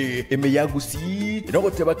sub-county emeyagusi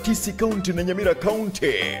nogoteba Kisi county na Nyamira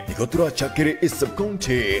county niko turachakire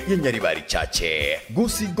sub-county ya Nyaribari chache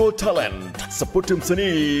Gusi Go Talent support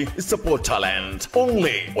msanii support talent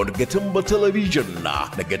only on Getembe television na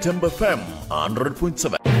Getembe FM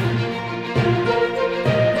 100.7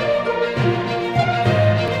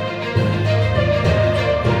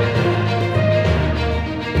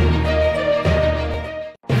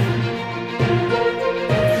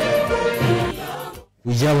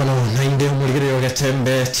 Yabana nainde umurigere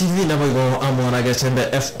Getembe TV na boigo amona Getembe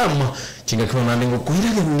FM chinga kona ningo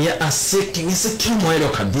kuirage nia aseke ngese kimoelo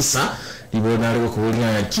kabisa ibona rego kubulia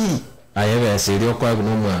yaki ayebe aserio kwa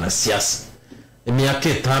guno mwana siasa emyaka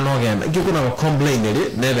 5 genda ngikuna ba complain ri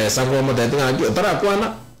nebe sango mo dadi ngaki tara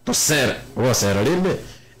kwana to sera wo sera limbe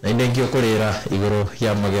nainde ngio kolera igoro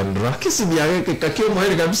ya magendra kisibyage kakio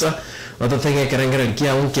moelo kabisa watatenge kerengere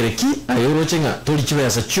kia unkireki ayoro chinga tuli chibe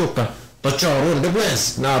asa choka Tochoro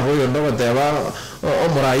ndebes na royo ndogoteba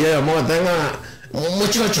omuraya ya motenga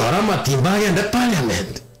muchiko chora matimba gende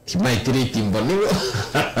parliament kimaitiri timbo nigo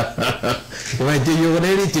kimaitiri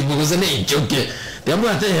yogoneri timbo gozene inchoke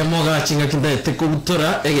tiamwate ya moga chinga kinda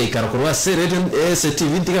tekutora ege ikarakurwa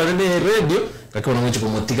STV tiga rende radio kakona muchiko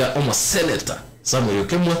motiga omo senator Samuel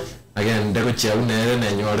Yokemwa again ndego chia unere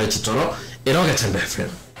na nyore chitoro eroge Getembe FM.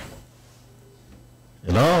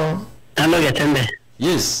 Hello Getembe.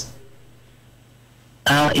 Yes.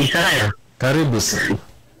 Isaya. Karibu sana.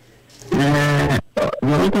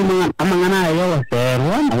 Amangana ayo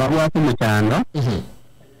serwa abawa kumuchando.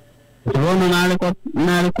 Tubono nale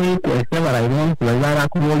ko kwesebara ibon bazara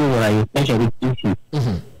kuboli burayi special issue.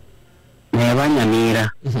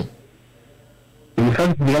 Nyamira.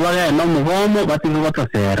 Infact digabaga no mugomo batigo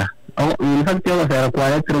batosera. Infact yo basera kwa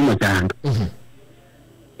letro muchando.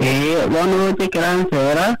 Bono te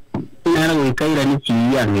keransera nara wikaira ni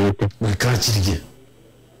chiya ngete. Wikachirige.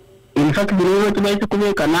 In fact, the way to buy the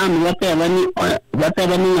Kubeka Nam, whatever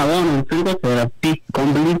around Silver Therapy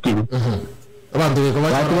completing.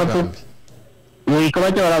 We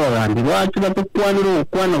covered our land. You watch about the one who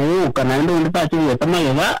can I know the party with a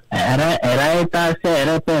Mayava, Erata,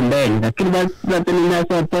 Sarah, and then the kid that in a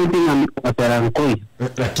pointing on Koi.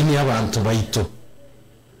 Lakini abantu baito.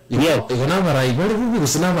 Yes. Igonavara igori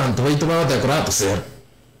bugusa n'abantu baito badakorata sera.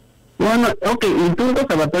 Bueno, okay, intungo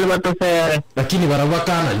sabatel batosera. Lakini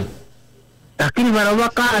barabakana ni. Lakini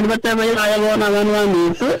barabaka alibatema ya bona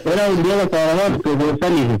banwani era undiye kwa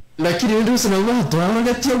kubusani. Lakini ndio sana watu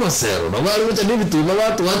wanagatia basero. Na wale wote ndio vitu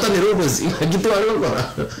watu hata ni robozi. Kitu wale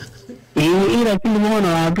kwa. Ira kile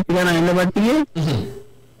mwana watu kana enda batie.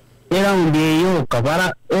 Era undiye yoka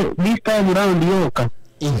bara this time around yoka.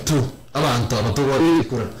 Into abantu abatuwa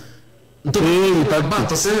kura. Nto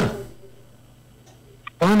batosera.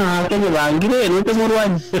 Ona kwenye bangire note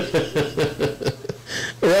murwani.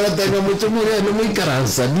 Wala tenga mucho mure no muy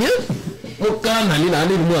caranza ni mukana ni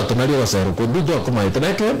nani muato nari wasero ko dudo ko mai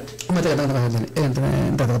teneke Umete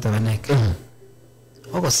kata baneke.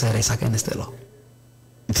 Ogo sera isaka en estelo.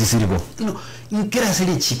 tisirigo No, inkera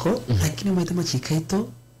seri chico, lakini umete machika ito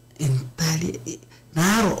entali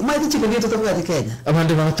naro. Umete chico ndio tutakuwa de Kenya.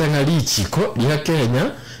 abandi batenga lichiko ya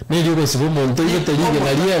Kenya nili go sibo monto yote lige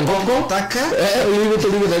nali ngoko taka yote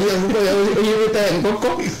lige nali ngoko yote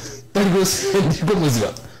ngoko taligo ndiko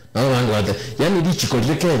muziba na wangu wate yani lichiko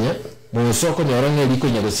ile Kenya musoko nyoronge liko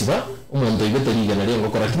nyagosiba umuntu ibete ligana ryo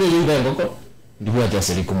ngokora kibe yibe ngoko ndibwa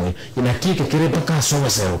cyaseri kumwe ina kike kirepa ka soba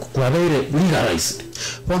sero kwa bere legalized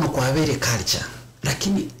bono kwa bere culture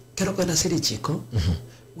lakini kero kwenda siri chiko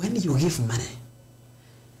when you give money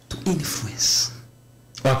to influence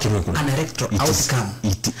an electoral outcome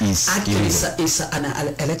it is actually is an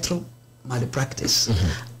electoral malpractice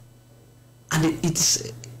and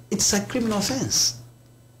it's a criminal offense.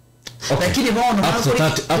 Okay. Lakini bono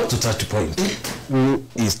up to 30 point who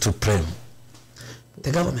is to blame?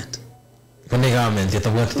 The government. When the government yet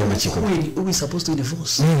what the machiko who is supposed to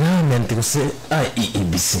enforce? The government to say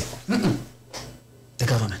IEBC. The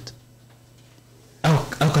government.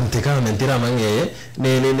 How can the government tira mange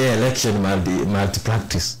ne election multi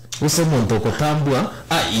practice? Use muntu kotambua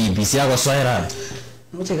IEBC agoswaira.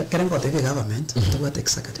 No che kerengo the government to what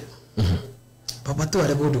executive. Papa tu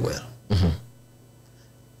are good well.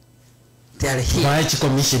 They are here. Why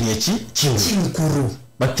commission yechi chinkuru.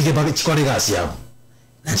 Batige bagi chikore gasi yabo.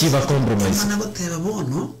 Chiba compromise. Mana goteba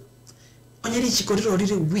bono. Onyeri chikoriro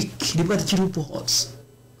riri week libati chiruports.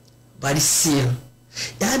 Bari seal.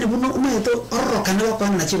 Yani buno umeto oroka ne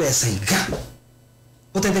bakwana na chibesa iga.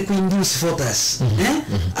 Utete ku induce voters.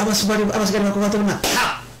 Abasubari bakubato na.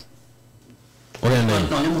 Oya nani?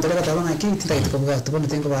 No, muntu leka tabanga iki tinta itukobuga tubone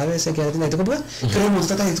tengo babe se kera tinta itukobuga. Kero muntu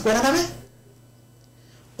tata itukwera nabe.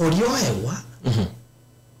 Orio ewa.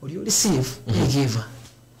 Orio receive a giver.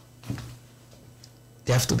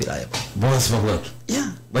 They have to be liable. Bonus for what?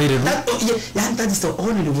 Yeah. That is the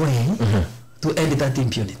only way to end that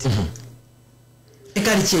impunity.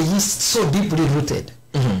 Ekariche is so deeply rooted.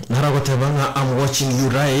 Naragotebanga, I'm watching you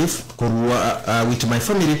live with my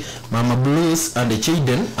family, Mama Blues and the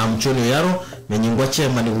Children. I'm Choni Yaro. Menyingwache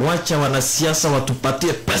maniwacha wanasiasa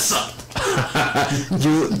watupatie pesa.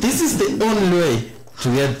 This is the only way to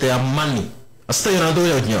get their money. Asta yunado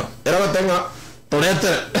ya unyo. Eragotenga torete.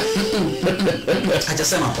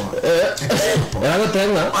 Achasema po.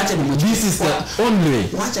 Eragotenga. This is the only way.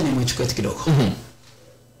 Wacha nimechukua kidogo.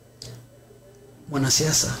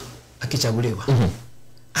 Mwanasiasa akichaguliwa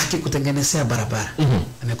akikutengenezea barabara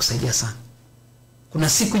amekusaidia sana. Kuna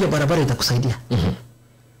siku ya barabara itakusaidia.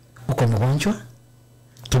 Uko mgonjwa,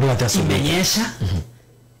 imenyesha,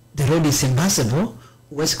 the road is impassable,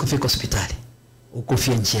 uwezi kufika hospitali,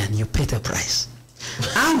 ukufia njiani, you pay the price.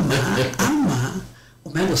 Ama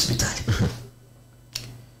umeenda hospitali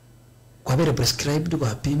kwa vile prescribed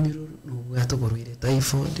kwa pimiru nugato gorwire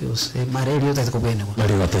typhoid ose malaria utati kubene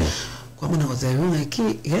kwa kwa mwana gotewe ki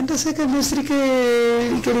genda seka mistrike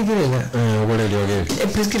ikirigirega ubole lyoge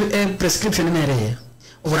prescription mere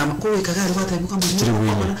ubura ko ikagari kwata ibuka mu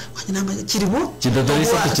wanyama chiribo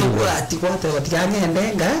chidotorisa kichiribo ati kwata batyanye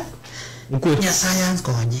ndenga nya science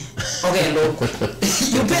konye okay loko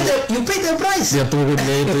you pay the price ya tugo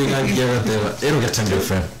ne to ingangia gateba ero Getembe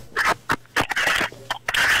FM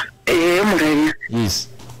murari yes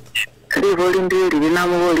kari volunteer na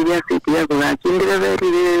mo voli ya siti ya kwa kindira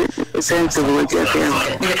very sensible ya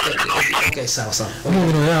okay sawa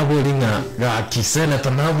umuntu yabolinga ga kisena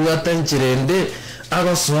tanabu atanchirende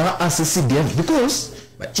agoswa CDF because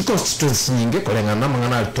constituency nyingi kolengana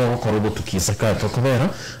mangana to korobo tukisa ka to kubera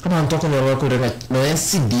abantu akonera kurenga no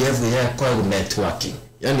CDF ya kwa networking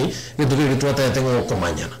yani ngiduke gitwata yatengo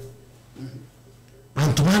komanyana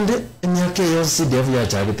antu bande emyaka yo CDF ya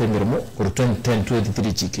chagite mirimo kuri 2010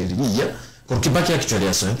 23 chikeri ya kuri kibaki actually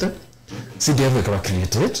ya sente CDF ikaba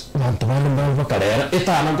created antu bande mbamba karera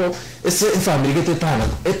etana go ese family gete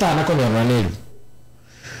etana ko nyana nelu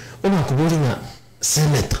uma kubulinga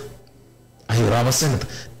senator ayuraba senator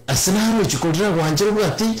asinaro chikodira wanjira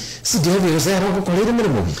bwati CDF yozera ko kolera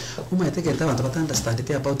mirimo uma eteketa abantu batandstand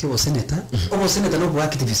it about your senator obo senator no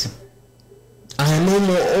activism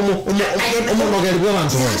nogeri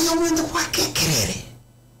abantu bose ayo mwende kwa kekerere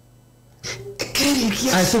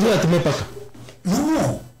kia ayisubiye atumepaka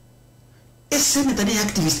no senator ni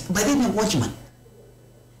activist by the way watchman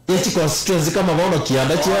yeti constituency kama baona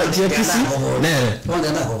kianda chia kisi nere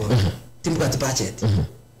wanda ndako timbuka budget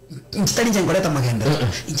ntitani njengoleta magenda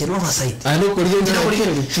injeno oversight ano kuriyo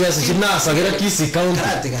kiasi kinasa gira kisi county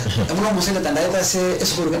karatega amuno musenda tandaita se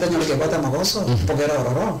esukuru kata nyolo ke bata magoso pokera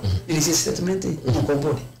ororo ili statement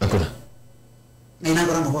mukomboni akona nina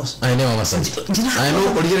gora magoso aine wa basanje ano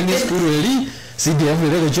kuriyo ni esukuru eli CDF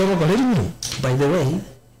ile gochoma kwa leli mino by the way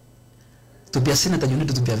to be a senator you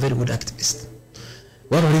need to be a very good activist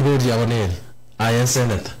wano libodi ya waneli ayen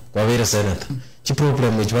senator kwa vile senator chi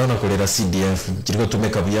problem which bana kolera CDF chiriko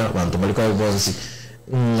tumeka bya bantu malika bozi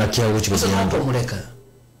ngakia uchi kunyamba muleka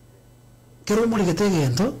kero muri getege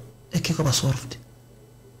ento ekiko ba solved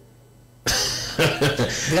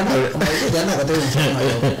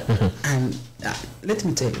And let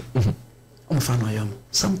me tell you,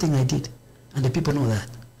 something I did, and the people know that.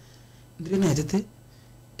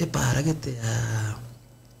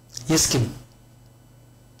 Yes, Kim.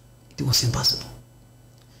 It was impossible.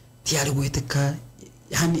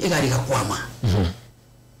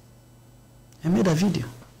 I made a video.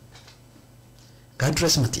 God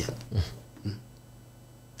dress material.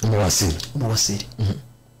 Umawasiri.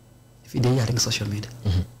 Video ya social media.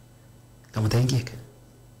 Kama tengik.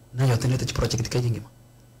 Na yote neta project kajingima.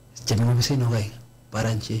 Chemi mabisi no gai.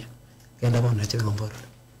 Baranchi. Kenda bona chemi ngomboro.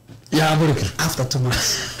 Ya burukir. After 2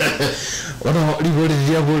 months. Ono libori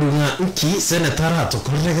dia borunga uki senatara to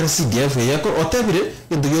korregera CDF yako otebire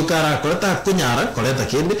nduyo kara koleta kunyara koleta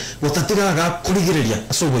kende gotatiga ga kurigireria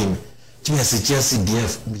asoboime. Chia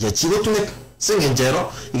CDF ya chigo tumeka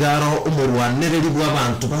sengenjero igaro umurwanireri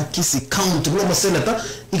bw'abantu ba Kisi County bwo senata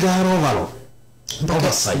igaro balo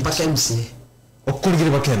Mpaka MC. Okurigire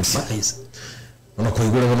baka MC. Ono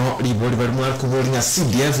koigure bono libori bari mu akuboringa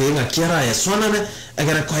CDF yenga kiara ya swanane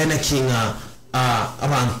egere ko ene kinga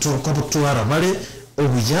abantu ko butwara bari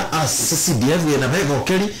obuya CDF yena bego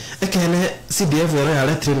keri ekene CDF yara ya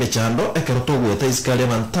letrine chando ekero to gweta iskale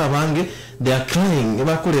banta bange they are crying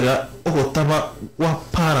bakurira ogotaba wa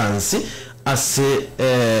parents ase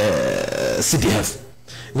CDF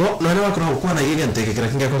go nane wakora kwa na yegente kekera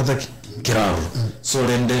kinga korta kiraro so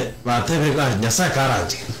rende batebe ga nyasa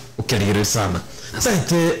karanje ukerigire sana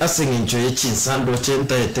saite asenginjo yechinsando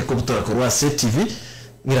chenta ete kubutora kurwa CTV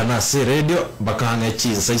ngira na se radio bakanga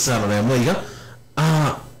echinsa isano na moiga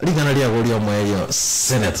ligana lya goli omweyo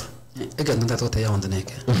senator ega ndata tote ya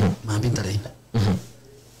ondeneke mambinta reina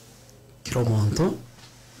kiro monto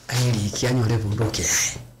ayiri kianyore bundoke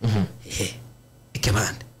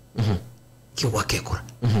ikebande kiwakekura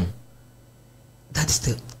that is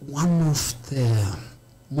the one of the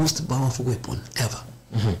most powerful weapon ever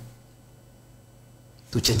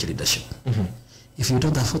to change leadership. If you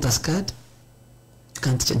don't have voters card, you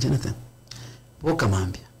can't change anything. Boka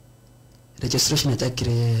mambia registration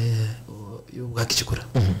atakire yugakichukura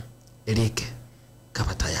erike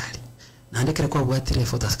kaba tayari nandekere kwa bwatire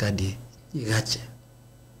voters card igache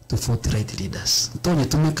to vote right leaders tonye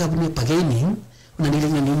tumekabune pagaining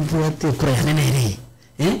unanilenya ni mbwate kura ya nene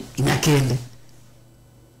inakende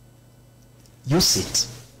use it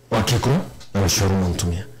wakekura na shoro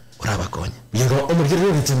mtumia urabakonya yego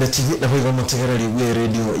omurigiriro Getembe TV na boigo mutegereri we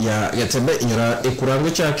radio ya Getembe inyura ekurango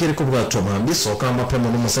cyakire ko bwatwa mambi soka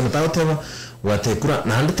mapemo no senata oteba watekura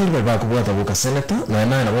na handi tari baba kubwata buka senata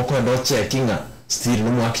na boko ndo checkinga still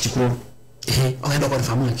no mwakikuru ogenda kwa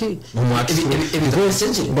famu yake no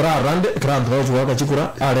mwakikuru bora rande grand rojo waka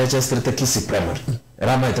chikura RHS strate Kisi primary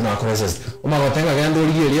era maite na process umagotenga gendo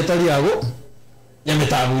ligiria tari yago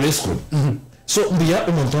yametabu school so mbia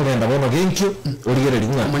umuntu agenda bono genkyo origereri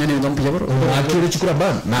nga manyane ndompya boro akire chikura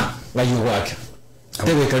ban na ngayo wake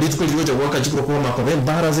tewe kali tukuri goje waka chikura ko makobe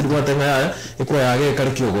bara ziri gwatenga ya ikura yage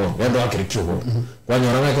kali kyogo yando akire kyogo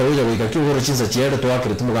kwanyora nga kali goje wika kyogo chinza chiere to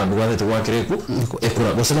akire tumugambi gwate wakire ku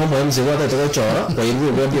ekura gosema mo mze gwate to chora kwa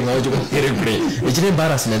yiru gwabi ngayo chiko ire kure ichine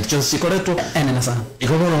embarrassment cyo sikoreto enena sana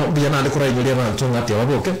ikobono mbia nande kura inyuri abantu ngati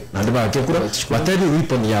ababoke nande bakekura bateri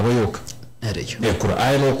weapon yabo yoka erejo ekura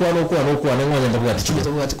ayino kwa nengwanya ndabwati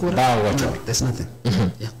chito bwati kura there's nothing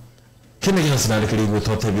yeah kene gina sinari kirigo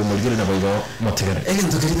tote bi mulgire na boyo motegere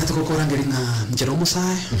egento kirina tukokora ngeringa njero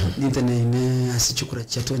musai nintene ine asichukura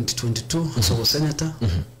cha 2022 so senator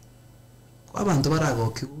kwa abantu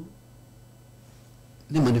baragoki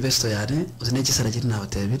ni manifesto yane uzinechi sara jina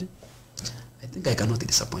batebire I think I cannot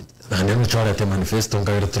disappoint them nande no chora te manifesto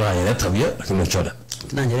ngagire turaye tabia lakini chora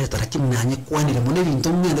tinanyere tarakimi nanye kwanire mune bintu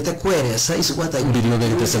mwende te kwere sa isikwata ndiriyo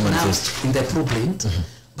ngagite se manifesto in the blueprint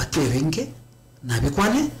but wenge na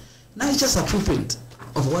bikwane now it's just a blueprint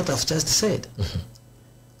of what I've just said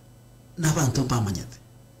na bantu pamanyete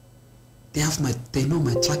they know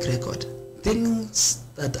my track record things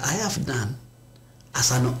that I have done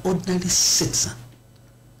as an ordinary citizen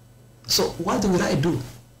so what will I do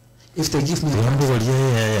if they give me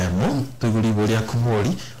a mo tuguri boria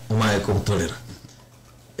kumori umaye ko butolera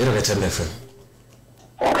ero Getembe FM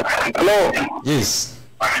hello yes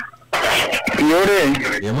yore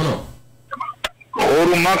yamono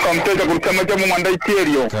oruma kamteza kuchama cha mwanda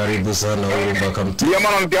iterio karibu sana oruma kamteza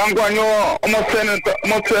yamana mpiangu anyo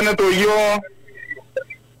omoseneto yo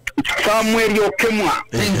Samuel Yokemwa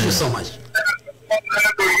thank you so much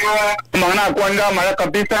mana kwanga mara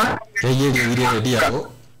kabisa yeye ngire ndio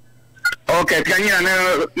okay tianyina ne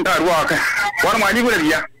ndarwaka wana mwaji kule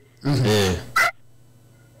bia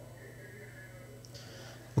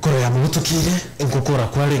ukoro ya tukire ngukura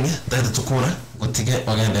kwa ringe tete tukura gutige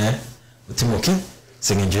ogende utimuke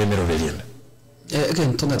singenje merobelienda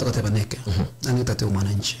again tunataka tabaneke na nitate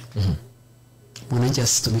mwananchi mwananchi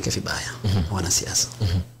asitumike vibaya wanasiasa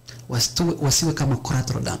wasiwe kama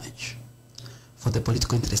collateral damage for the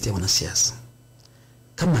political interest ya wanasiasa.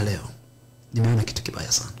 Kama leo nimeona kitu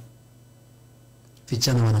kibaya sana,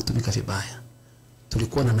 vijana wanatumika vibaya.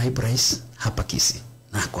 Tulikuwa na naibu rais hapa Kisii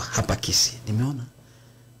na kwa hapa Kisii nimeona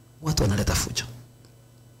watu wanaleta fujo.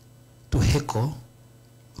 Tuheko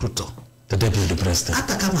Ruto, the deputy president,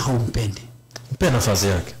 hata kama haumpendi mpe nafasi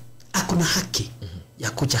yake, akuna haki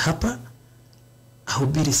ya kuja hapa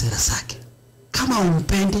ahubiri sera zake. Kama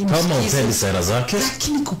umpendi sera zake,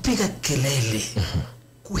 lakini kupiga kelele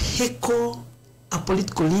kuheko a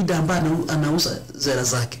political leader ambaye anauza sera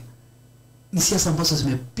zake ni siasa ambazo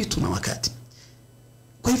zimepitwa na wakati.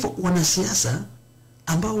 Kwa hivyo wanasiasa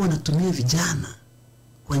ambao wanatumia vijana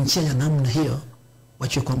kwa njia ya namna hiyo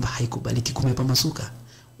wachwe kwamba haikubaliki. Kumepamasuka,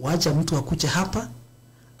 wacha mtu akuje hapa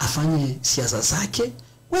afanye siasa zake,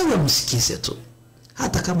 wewe msikize tu.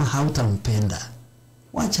 Hata kama hautampenda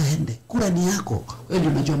wacha ende, kura ni yako, wewe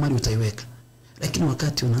ndio unajua mali utaiweka. Lakini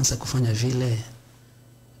wakati unaanza kufanya vile,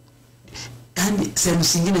 yani sehemu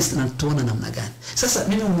zingine zinatuona namna gani? Sasa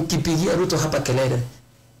mimi mkipigia Ruto hapa kelele,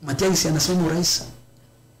 Matiang'i si anasema urais,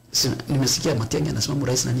 nimesikia Matiang'i anasema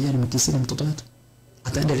urais na yeye ni Mkisii, mtoto wetu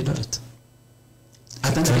ataenda Eldoret,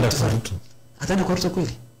 ataenda kwa Ruto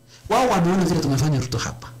kweli? Wao wameona vile tumefanya Ruto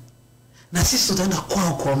hapa, na sisi tutaenda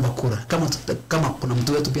kwao kuomba kura kama kuna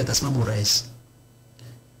mtu wetu pia atasimama urais.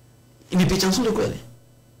 Ni picha nzuri kweli.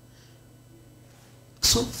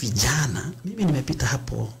 So vijana, mimi nimepita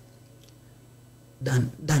hapo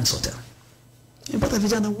Dan Hotel, nimepata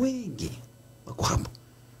vijana wengi wako hapo.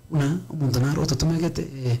 Una umuntu naro tutumegete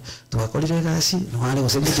tuwakolire gasi no wale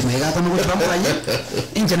gusebye kimegata no gutambanye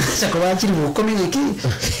inje nacha ko bakiri bukomeye ki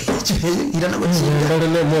irana go chinga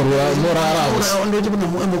ndorele mora arabu ndio jibu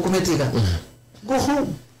na mukometika go home.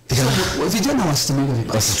 Vijana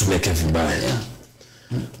wasitumike vibaya.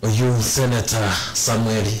 Oyu Senator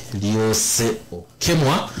Samuel Liose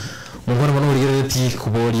Okemwa mungwana bano urigireti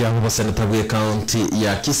kuboria abo senator bwe county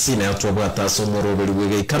ya Kisii na yatwabata somoro beri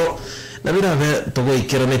bwe ikaro na birabe togo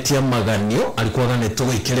ikironetia maganio alikuwa gane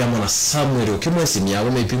togo ikiria mona Samuel Okemwa simi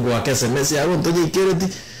yabo mepingo wa SMS yabo togo ikireti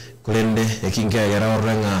kurende ekinga yara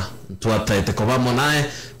orenga twata etekoba monae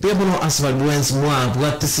pia bono asfal wens mwa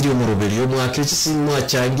bwate sirio moroberio mwa kirisi mwa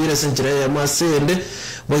changire senjire ya masende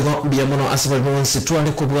boigo bia mono asfal wens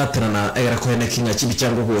twale ko bwatera na era ko ene kinga chibi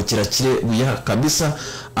chango ko chire buya kabisa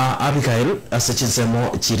Abigail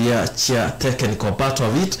asachinsemo chiria chia technical part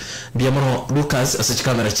of it bia mono Lucas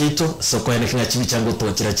asachikamera chito so ko ene kinga chibi chango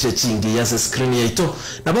to chire chingi ya screen yaito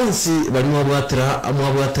na bonsi bali mwa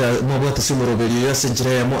bwatera si moroberio ya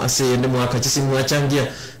senjire ya mo asende mwa kachisi mwa changia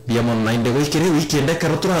bia mono na inde weekend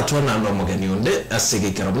karotura atwa na no mogeni onde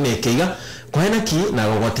asege karabune keiga kwaena ki na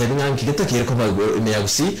gogwateni ngangi gitakire ko bago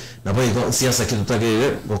imeyagusi na boigo siasa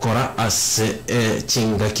kitutagire gukora ase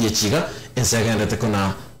chinga kiechiga ensaganda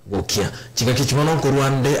tekona gokia chinga kichimono ko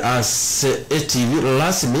Rwande ase TV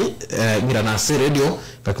rasmi ngira na ase radio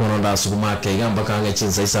kakona nda suguma keiga mbaka nge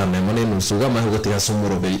chinsa isana mone nusuga mahugoti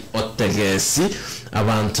gasumuro beri otegesi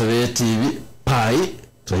abantu be TV pai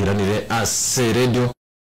tuhiranire ase radio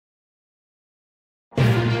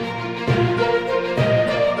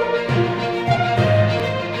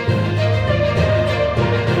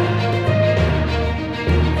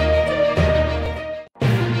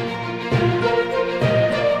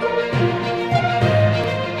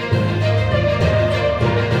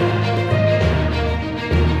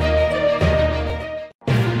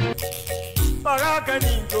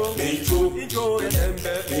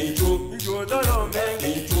Getembe, Getembe,